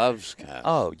 Caitlin loves Cass.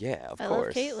 Oh, yeah, of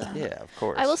course. I love Caitlin. Yeah, of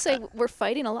course. I will say we're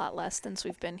fighting a lot less since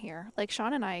we've been here. Like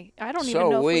Sean and I don't So even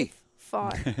know we. if we've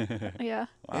fought. Yeah.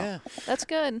 Wow. Yeah. That's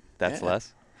good. That's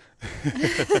less?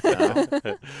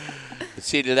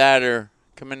 It's either that or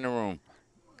come in the room.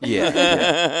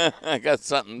 Yeah. I got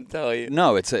something to tell you.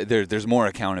 No, it's there's more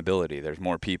accountability. There's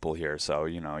more people here, so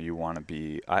you want to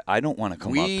be. I don't want to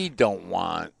come up. We don't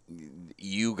want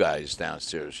you guys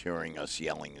downstairs hearing us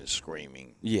yelling and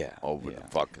screaming. Over the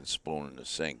fucking spoon in the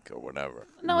sink or whatever.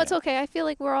 No, it's okay. I feel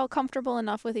like we're all comfortable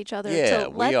enough with each other Yeah, to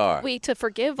we are. to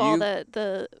forgive all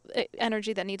the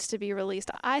energy that needs to be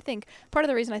released. I think part of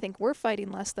the reason I think we're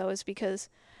fighting less though is because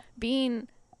being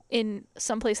in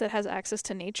some place that has access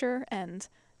to nature and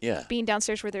being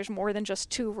downstairs where there's more than just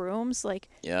 2 rooms,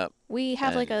 we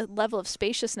have a level of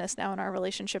spaciousness now in our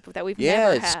relationship that we've never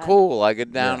had. Yeah, it's cool. I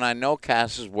get down. I know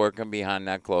Cass is working behind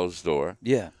that closed door.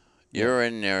 Yeah. You're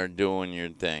in there doing your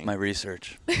thing. My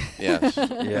research. Yes.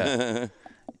 Yeah.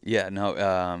 Yeah,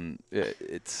 no,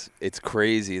 it's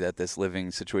crazy that this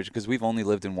living situation, because we've only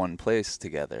lived in one place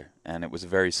together, and it was a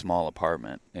very small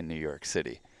apartment in New York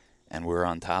City, and we were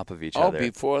on top of each other. Oh,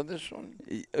 before this one?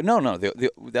 No,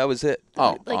 that was it.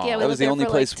 Oh, Like, yeah, we that was lived the there only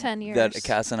for place like 10 years. that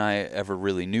Cass and I ever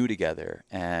really knew together,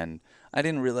 and I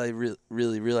didn't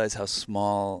really realize how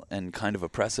small and kind of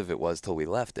oppressive it was till we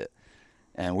left it.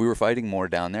 And we were fighting more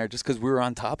down there just because we were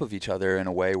on top of each other in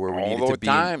a way where we needed to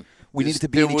be. We needed to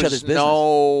be in each other's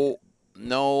business.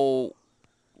 No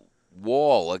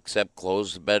wall except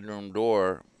close the bedroom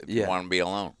door if you want to be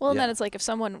alone. Well, and then it's like if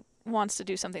someone wants to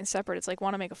do something separate, it's like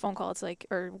want to make a phone call. It's like,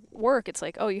 or work. It's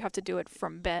like, oh, you have to do it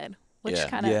from bed, which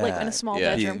kind of like in a small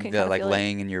bedroom can kind of like feel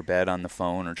laying in your bed on the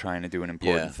phone or trying to do an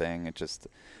important thing.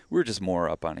 We were just more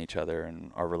up on each other,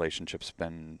 and our relationship's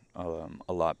been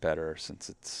a lot better since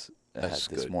it's had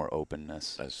this more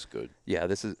openness. That's good. Yeah,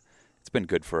 it's been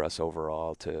good for us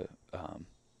overall to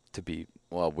be.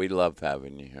 Well, we love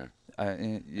having you here.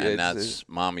 And that's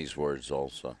Mommy's words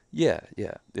also. Yeah.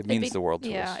 It means the world to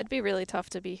us. Yeah, it'd be really tough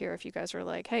to be here if you guys were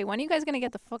like, hey, when are you guys going to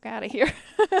get the fuck out of here?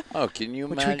 Oh, can you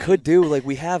imagine? Which we could do. Like,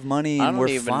 we have money and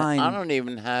we're fine. I don't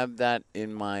even have that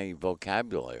in my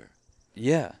vocabulary.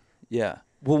 Yeah.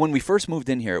 Well, when we first moved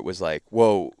in here, it was like,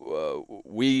 whoa,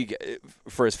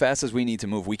 for as fast as we need to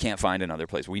move, we can't find another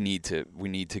place. We need to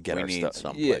get our stuff.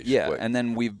 Someplace. Yeah. Quick. And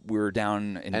then we were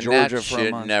down in and Georgia that for a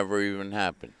month. shit never even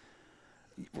happened.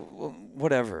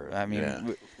 Whatever. I mean,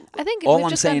 I think all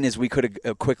I'm saying is we could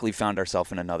have quickly found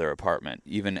ourselves in another apartment,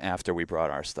 even after we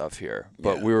brought our stuff here.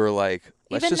 But we were like,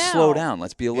 let's even just now. slow down.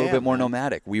 Let's be a little bit more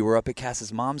nomadic. We were up at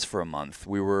Cass's mom's for a month.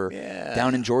 We were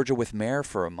down in Georgia with Mare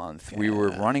for a month. We were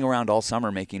running around all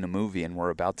summer making a movie, and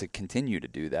we're about to continue to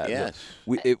do that. Yes.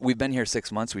 We've been here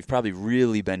 6 months. We've probably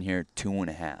really been here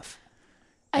 2.5.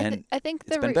 I think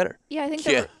it's been better. Yeah, I think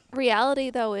the reality,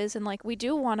 though, is, and like we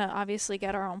do want to obviously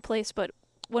get our own place, but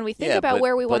when we think about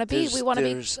where we want to be, we want to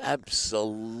be. There's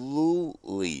absolutely,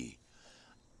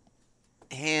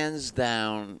 hands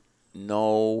down,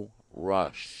 no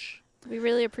rush. We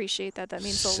really appreciate that. That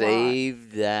means a lot.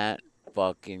 Save that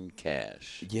fucking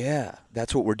cash. Yeah,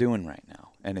 that's what we're doing right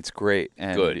now, and it's great.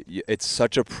 And good. It's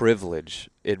such a privilege.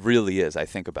 It really is. I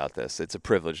think about this. It's a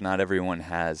privilege. Not everyone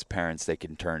has parents they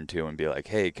can turn to and be like,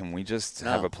 "Hey, can we just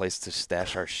have a place to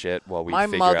stash our shit while we?" My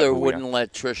figure out mother who wouldn't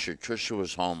let Trisha. Trisha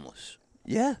was homeless.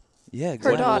 Yeah,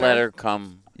 exactly. Her daughter. Let her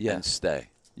come and stay.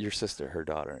 Your sister, her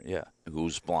daughter,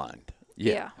 who's blind.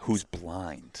 Yeah. Who's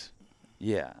blind.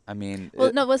 Yeah, I mean.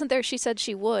 Well, no, wasn't there? She said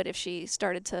she would if she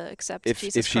started to accept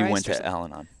Jesus if she Christ went or to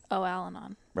Al-Anon. Oh,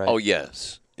 Al-Anon. Right. Oh,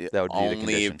 yes. That would be the condition.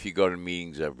 Only if you go to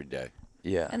meetings every day.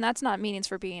 Yeah. And that's not meanings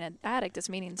for being an addict. It's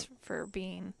meanings for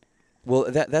being. Well,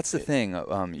 that's the thing.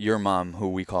 Your mom, who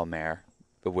we call Mare,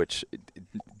 which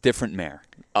different Mare.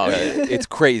 Oh, yeah. It's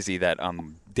crazy that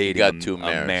I'm dating you got two a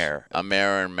Mare. A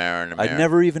Mare and Mare and a Mare. I've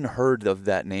never even heard of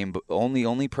that name, but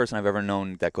only person I've ever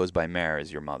known that goes by Mare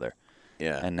is your mother.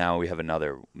 Yeah. And now we have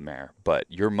another Mare. But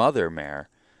your mother, Mare,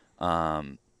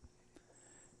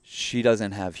 she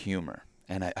doesn't have humor.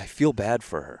 And I feel bad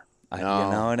for her. You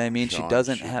know what I mean? Sean,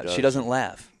 she doesn't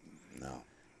laugh. No.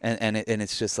 And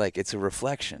it's just like it's a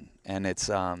reflection. And it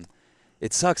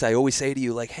sucks. I always say to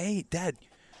you, like, hey, Dad,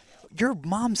 your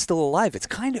mom's still alive. It's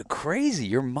kind of crazy.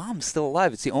 Your mom's still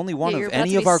alive. It's the only one of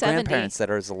any of our 70. grandparents that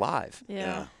is alive.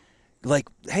 Yeah. Like,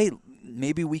 hey,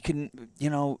 maybe we can,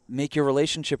 make your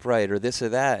relationship right or this or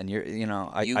that. And you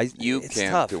it's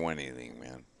can't tough. do anything,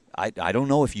 man. I don't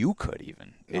know if you could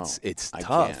even. No, it's I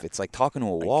tough. can't. It's like talking to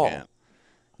a wall. I can't.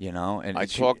 And I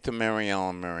talked to Marielle,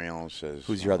 and Marielle says,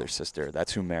 who's your other sister?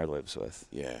 That's who Mare lives with.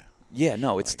 Yeah. Yeah,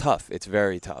 no, it's tough. It's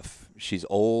very tough. She's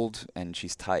old and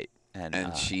she's tight.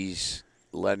 And she's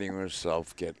letting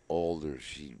herself get older.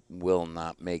 She will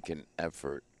not make an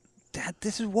effort. Dad,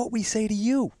 this is what we say to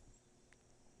you.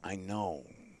 I know.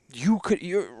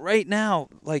 You're right now,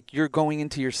 like you're going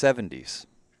into your 70s.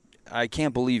 I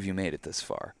can't believe you made it this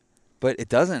far. But it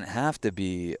doesn't have to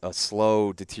be a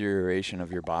slow deterioration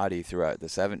of your body throughout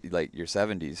your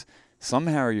 70s.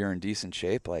 Somehow you're in decent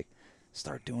shape. Like,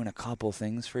 start doing a couple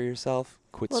things for yourself.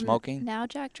 Quit smoking. Now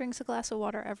Jack drinks a glass of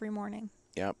water every morning.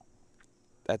 Yep.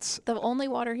 That's the only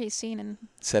water he's seen in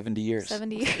 70 years.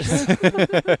 70 years.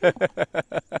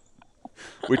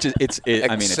 Which is it's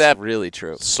really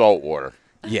true. Salt water.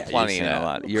 Yeah, plenty you've seen of a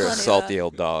lot. You're a salty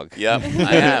old dog. Yep,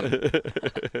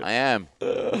 I am.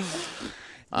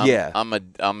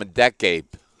 I'm a deck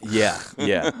ape. Yeah.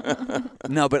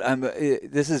 No, but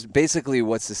this is basically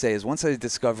what's to say is once I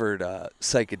discovered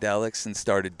psychedelics and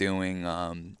started doing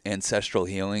ancestral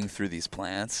healing through these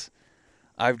plants,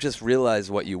 I've just realized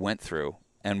what you went through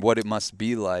and what it must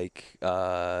be like.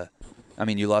 I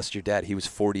mean, you lost your dad. He was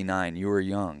 49. You were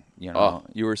young. You know,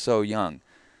 you were so young.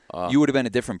 Oh. You would have been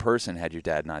a different person had your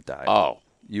dad not died. Oh.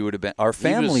 You would have been. Our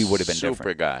family would have been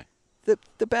super different. guy.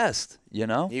 The best. You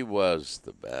know. He was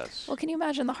the best. Well, can you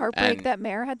imagine the heartbreak And that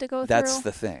Mare had to go That's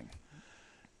through? the thing.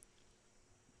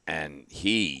 And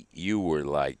you were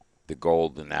like the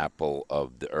golden apple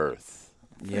of the earth.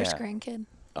 First grandkid.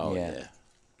 Oh Yeah. yeah.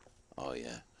 Oh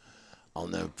yeah. I'll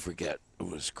never forget. It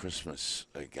was Christmas.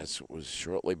 I guess it was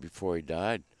shortly before he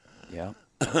died. Yeah.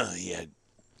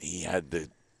 he had the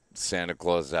Santa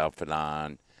Claus outfit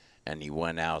on, and he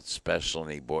went out special,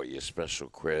 and he bought you a special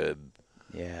crib.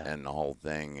 Yeah. And the whole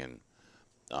thing,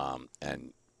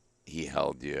 and he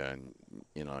held you, and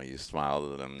you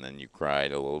smiled at him, and then you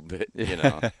cried a little bit,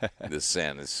 the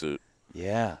Santa suit.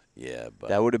 Yeah. Yeah, but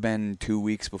That would have been 2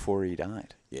 weeks before he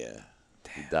died. yeah,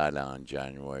 he died on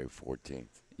January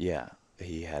 14th. Yeah.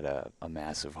 He had a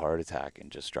massive heart attack and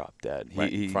just dropped dead.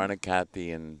 Right in front of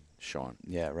Kathy and Sean.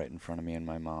 Yeah, right in front of me and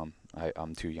my mom.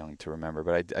 I'm too young to remember,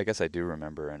 but I guess I do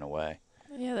remember in a way.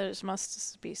 Yeah, there just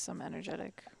must be some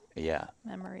energetic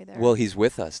memory there. Well, he's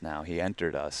with us now. He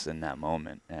entered us in that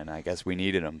moment, and I guess we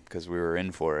needed him because we were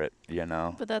in for it,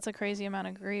 But that's a crazy amount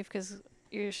of grief because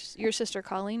your sister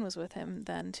Colleen was with him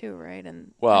then too, right?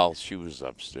 And Well, she was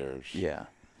upstairs. Yeah,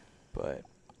 but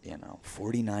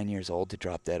 49 years old to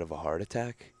drop dead of a heart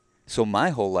attack. So my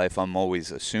whole life, I'm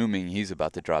always assuming he's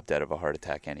about to drop dead of a heart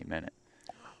attack any minute.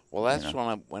 Well, that's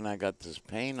when I got this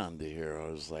pain under here.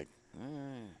 I was like,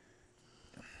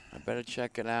 I better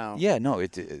check it out. Yeah, no,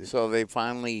 So they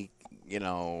finally,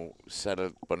 set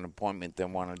up an appointment. They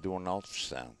want to do an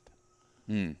ultrasound.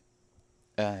 Yeah.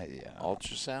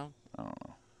 Ultrasound? I don't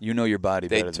know. You know your body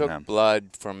They better than them. took blood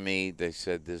from me. They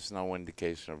said there's no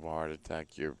indication of a heart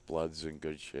attack. Your blood's in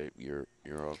good shape. You're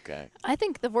okay. I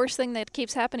think the worst thing that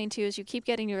keeps happening to you is you keep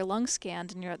getting your lungs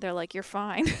scanned, and they're like, you're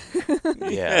fine.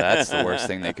 Yeah, that's the worst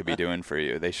thing they could be doing for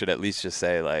you. They should at least just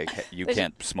say, like, you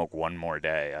can't smoke one more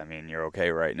day. I mean, you're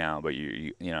okay right now, but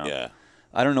you know. Yeah.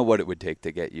 I don't know what it would take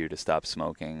to get you to stop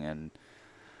smoking, and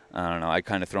I don't know. I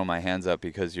kind of throw my hands up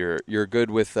because you're good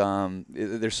with.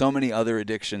 There's so many other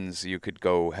addictions you could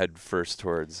go head first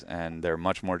towards, and they're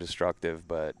much more destructive.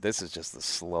 But this is just the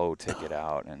slow ticket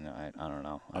out, and I don't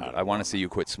know. I want to see you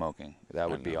quit smoking. That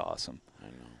would be awesome.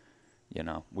 I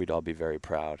know. We'd all be very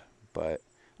proud. But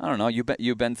I don't know.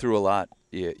 You've been through a lot.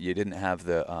 You didn't have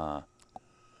the.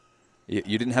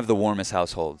 You didn't have the warmest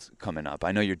household coming up.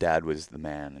 I know your dad was the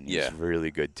man, and he was really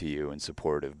good to you and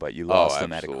supportive. But you lost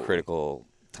him at a critical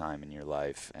time in your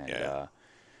life, and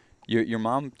your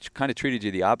mom kind of treated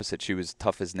you the opposite. She was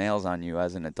tough as nails on you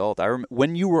as an adult.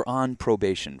 When you were on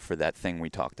probation for that thing we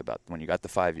talked about, when you got the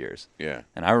 5 years,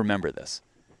 and I remember this,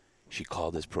 she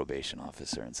called his probation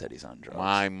officer and said he's on drugs.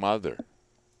 My mother.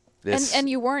 And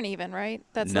you weren't even, right?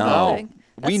 That's no. the whole thing.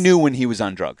 We knew when he was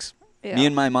on drugs. Yeah. Me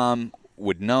and my mom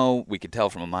would know. We could tell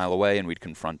from a mile away, and we'd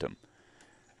confront him.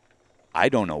 I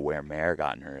don't know where Mare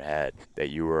got in her head that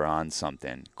you were on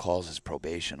something. Calls his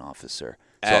probation officer.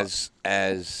 As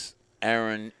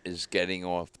Aaron is getting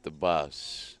off the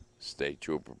bus, state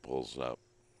trooper pulls up.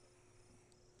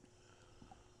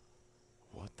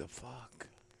 What the fuck?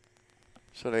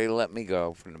 So they let me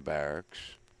go from the barracks,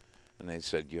 and they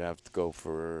said, you have to go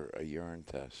for a urine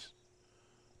test.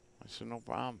 I said, no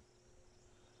problem.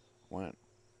 Went.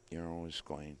 Urine was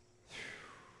clean.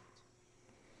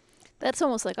 That's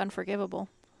almost like unforgivable.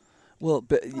 Well,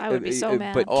 but I would be so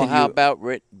mad. But how about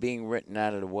being written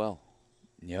out of the will?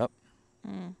 Yep.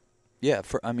 Yeah.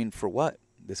 For what?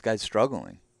 This guy's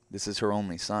struggling. This is her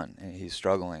only son, and he's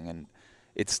struggling, and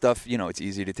it's stuff. It's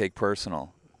easy to take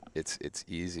personal. It's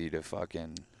easy to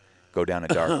fucking go down a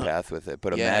dark path with it.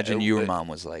 But imagine your mom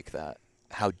was like that.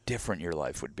 How different your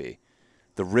life would be.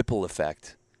 The ripple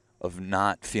effect of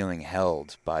not feeling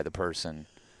held by the person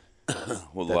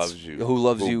who loves you,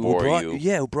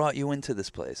 who brought you into this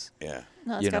place. Yeah.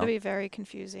 No, it's got to be very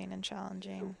confusing and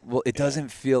challenging. Well, it doesn't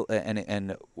feel,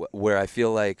 and where I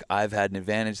feel like I've had an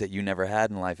advantage that you never had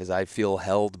in life is I feel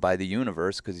held by the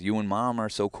universe because you and Mom are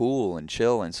so cool and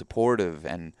chill and supportive,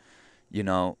 and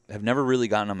have never really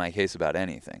gotten on my case about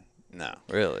anything. No.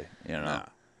 Really, No.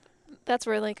 That's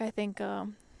where, like, I think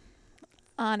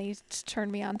Ani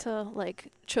turned me on to,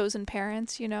 like, chosen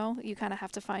parents, you kind of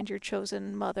have to find your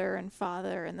chosen mother and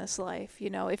father in this life.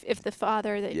 If the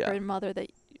father or mother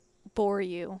that bore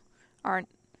you aren't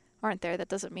there, that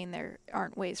doesn't mean there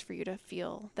aren't ways for you to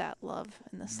feel that love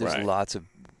in this life. There's lots of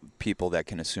people that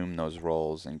can assume those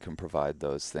roles and can provide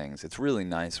those things. It's really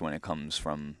nice when it comes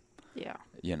from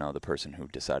the person who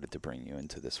decided to bring you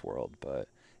into this world, but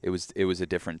it was a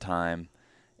different time.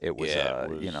 It was, a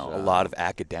lot of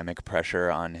academic pressure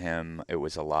on him. It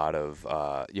was a lot of,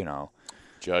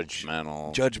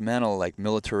 judgmental, like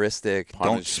militaristic.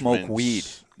 Don't smoke weed.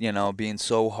 Being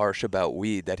so harsh about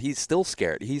weed that he's still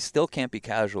scared. He still can't be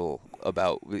casual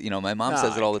about. My mom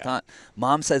says it all the time.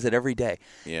 Mom says it every day.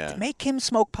 Yeah. Make him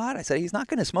smoke pot. I said he's not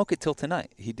going to smoke it till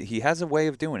tonight. He has a way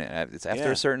of doing it. It's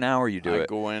after a certain hour you do it. I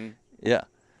go in. Yeah.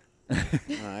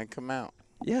 I come out.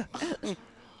 Yeah.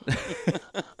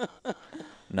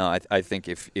 No, I think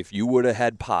if you would have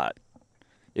had pot,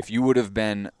 if you would have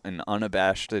been an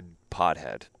unabashed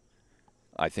pothead,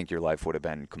 I think your life would have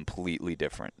been completely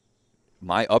different.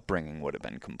 My upbringing would have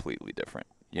been completely different.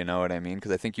 You know what I mean?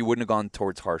 Because I think you wouldn't have gone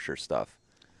towards harsher stuff.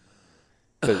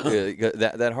 Cause,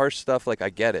 that harsh stuff, like, I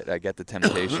get it. I get the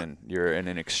temptation. You're in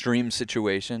an extreme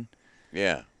situation.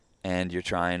 Yeah. And you're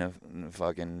trying to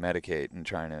fucking medicate and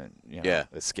trying to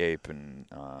escape and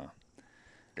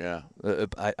yeah.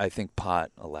 I think pot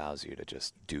allows you to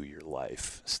just do your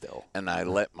life still. And I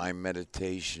let my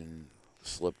meditation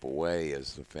slip away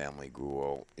as the family grew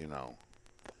old.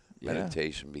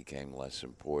 Meditation became less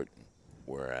important,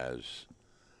 whereas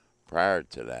prior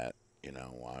to that,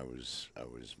 I was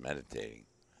meditating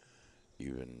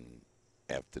even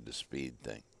after the speed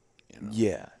thing.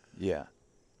 Yeah.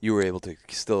 You were able to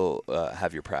still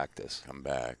have your practice. Come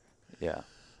back. Yeah.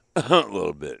 A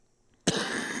little bit.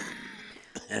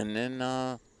 And then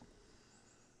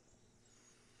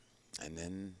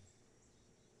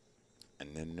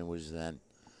there was that.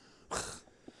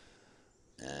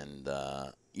 And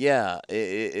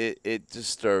it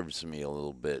disturbs me a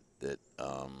little bit that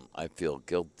I feel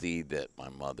guilty that my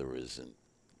mother isn't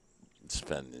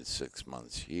spending 6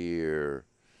 months here,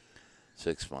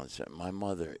 6 months. My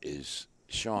mother is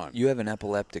Sean. You have an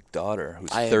epileptic daughter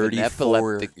who's I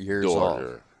 34 years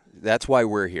old. That's why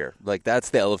we're here. Like, that's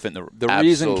the elephant. The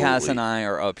reason Cass and I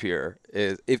are up here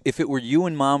is if it were you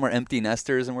and Mom were empty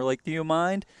nesters and we're like, do you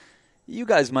mind? You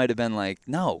guys might have been like,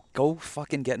 no, go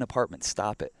fucking get an apartment.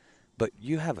 Stop it. But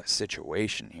you have a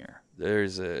situation here.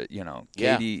 There's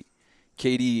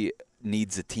Katie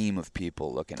needs a team of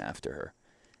people looking after her.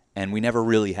 And we never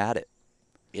really had it.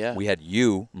 Yeah. We had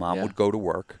you. Mom would go to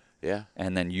work. Yeah.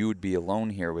 And then you would be alone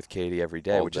here with Katie every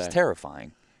day, which is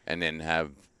terrifying. And then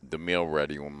have the meal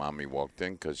ready when Mommy walked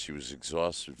in because she was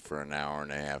exhausted for an hour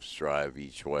and a half's drive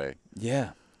each way.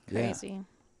 Yeah. Crazy.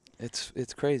 Yeah.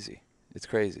 It's crazy. It's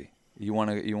crazy. You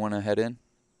wanna head in?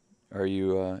 Are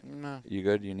you no. You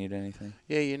good? You need anything?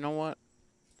 Yeah, you know what?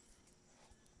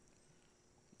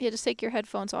 Yeah, just take your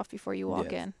headphones off before you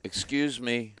walk in. Excuse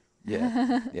me.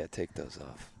 Yeah. Yeah, take those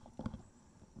off.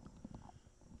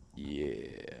 Yeah.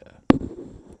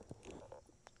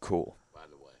 Cool. By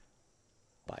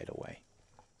the way.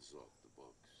 This is off the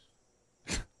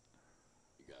books.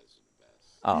 You guys are the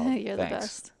best. Oh, you're thanks. the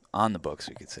best. On the books,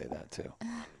 we could say that too.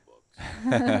 On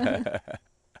the books.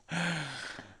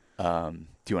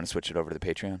 Do you want to switch it over to the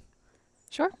Patreon?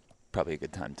 Sure. Probably a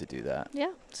good time to do that.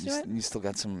 Yeah, let's do it. You still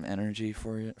got some energy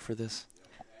for this?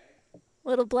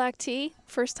 Little black tea,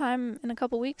 first time in a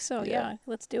couple weeks, so yeah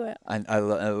let's do it.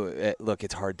 Look,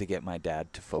 it's hard to get my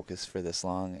dad to focus for this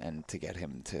long and to get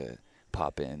him to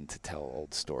pop in to tell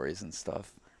old stories and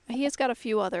stuff. He has got a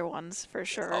few other ones for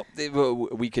sure.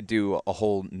 We could do a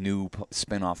whole new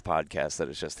spin-off podcast that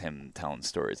is just him telling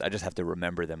stories. I just have to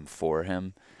remember them for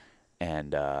him,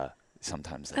 and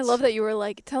sometimes I love that you were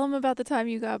like, tell him about the time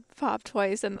you got popped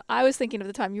twice, and I was thinking of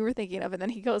the time you were thinking of, and then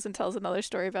he goes and tells another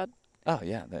story about. Oh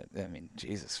yeah,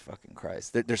 Jesus fucking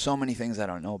Christ! There's so many things I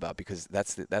don't know about because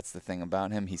that's the thing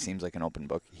about him. He seems like an open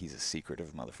book. He's a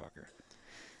secretive motherfucker.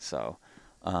 So,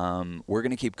 we're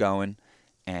gonna keep going,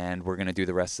 and we're gonna do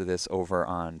the rest of this over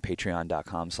on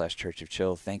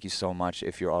Patreon.com/ChurchOfChill. Thank you so much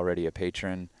if you're already a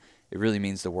patron. It really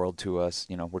means the world to us.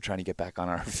 We're trying to get back on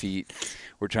our feet.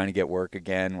 We're trying to get work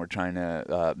again. We're trying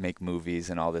to make movies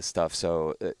and all this stuff.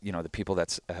 So, the people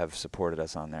that have supported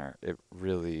us on there, it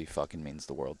really fucking means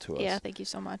the world to us. Yeah, thank you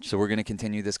so much. So we're going to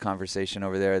continue this conversation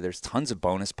over there. There's tons of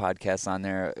bonus podcasts on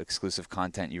there, exclusive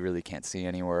content you really can't see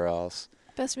anywhere else.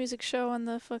 Best music show on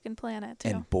the fucking planet, too.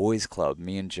 And Boys Club,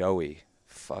 me and Joey.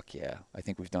 Fuck yeah. I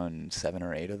think we've done 7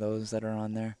 or 8 of those that are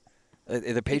on there.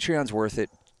 The Patreon's worth it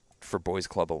for Boys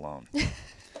Club alone.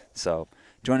 So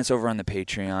join us over on the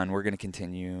Patreon. We're going to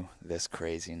continue this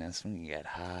craziness. We can get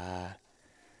high.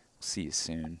 We'll see you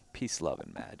soon. Peace, love,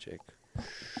 and magic.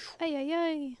 Ay, ay,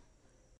 ay.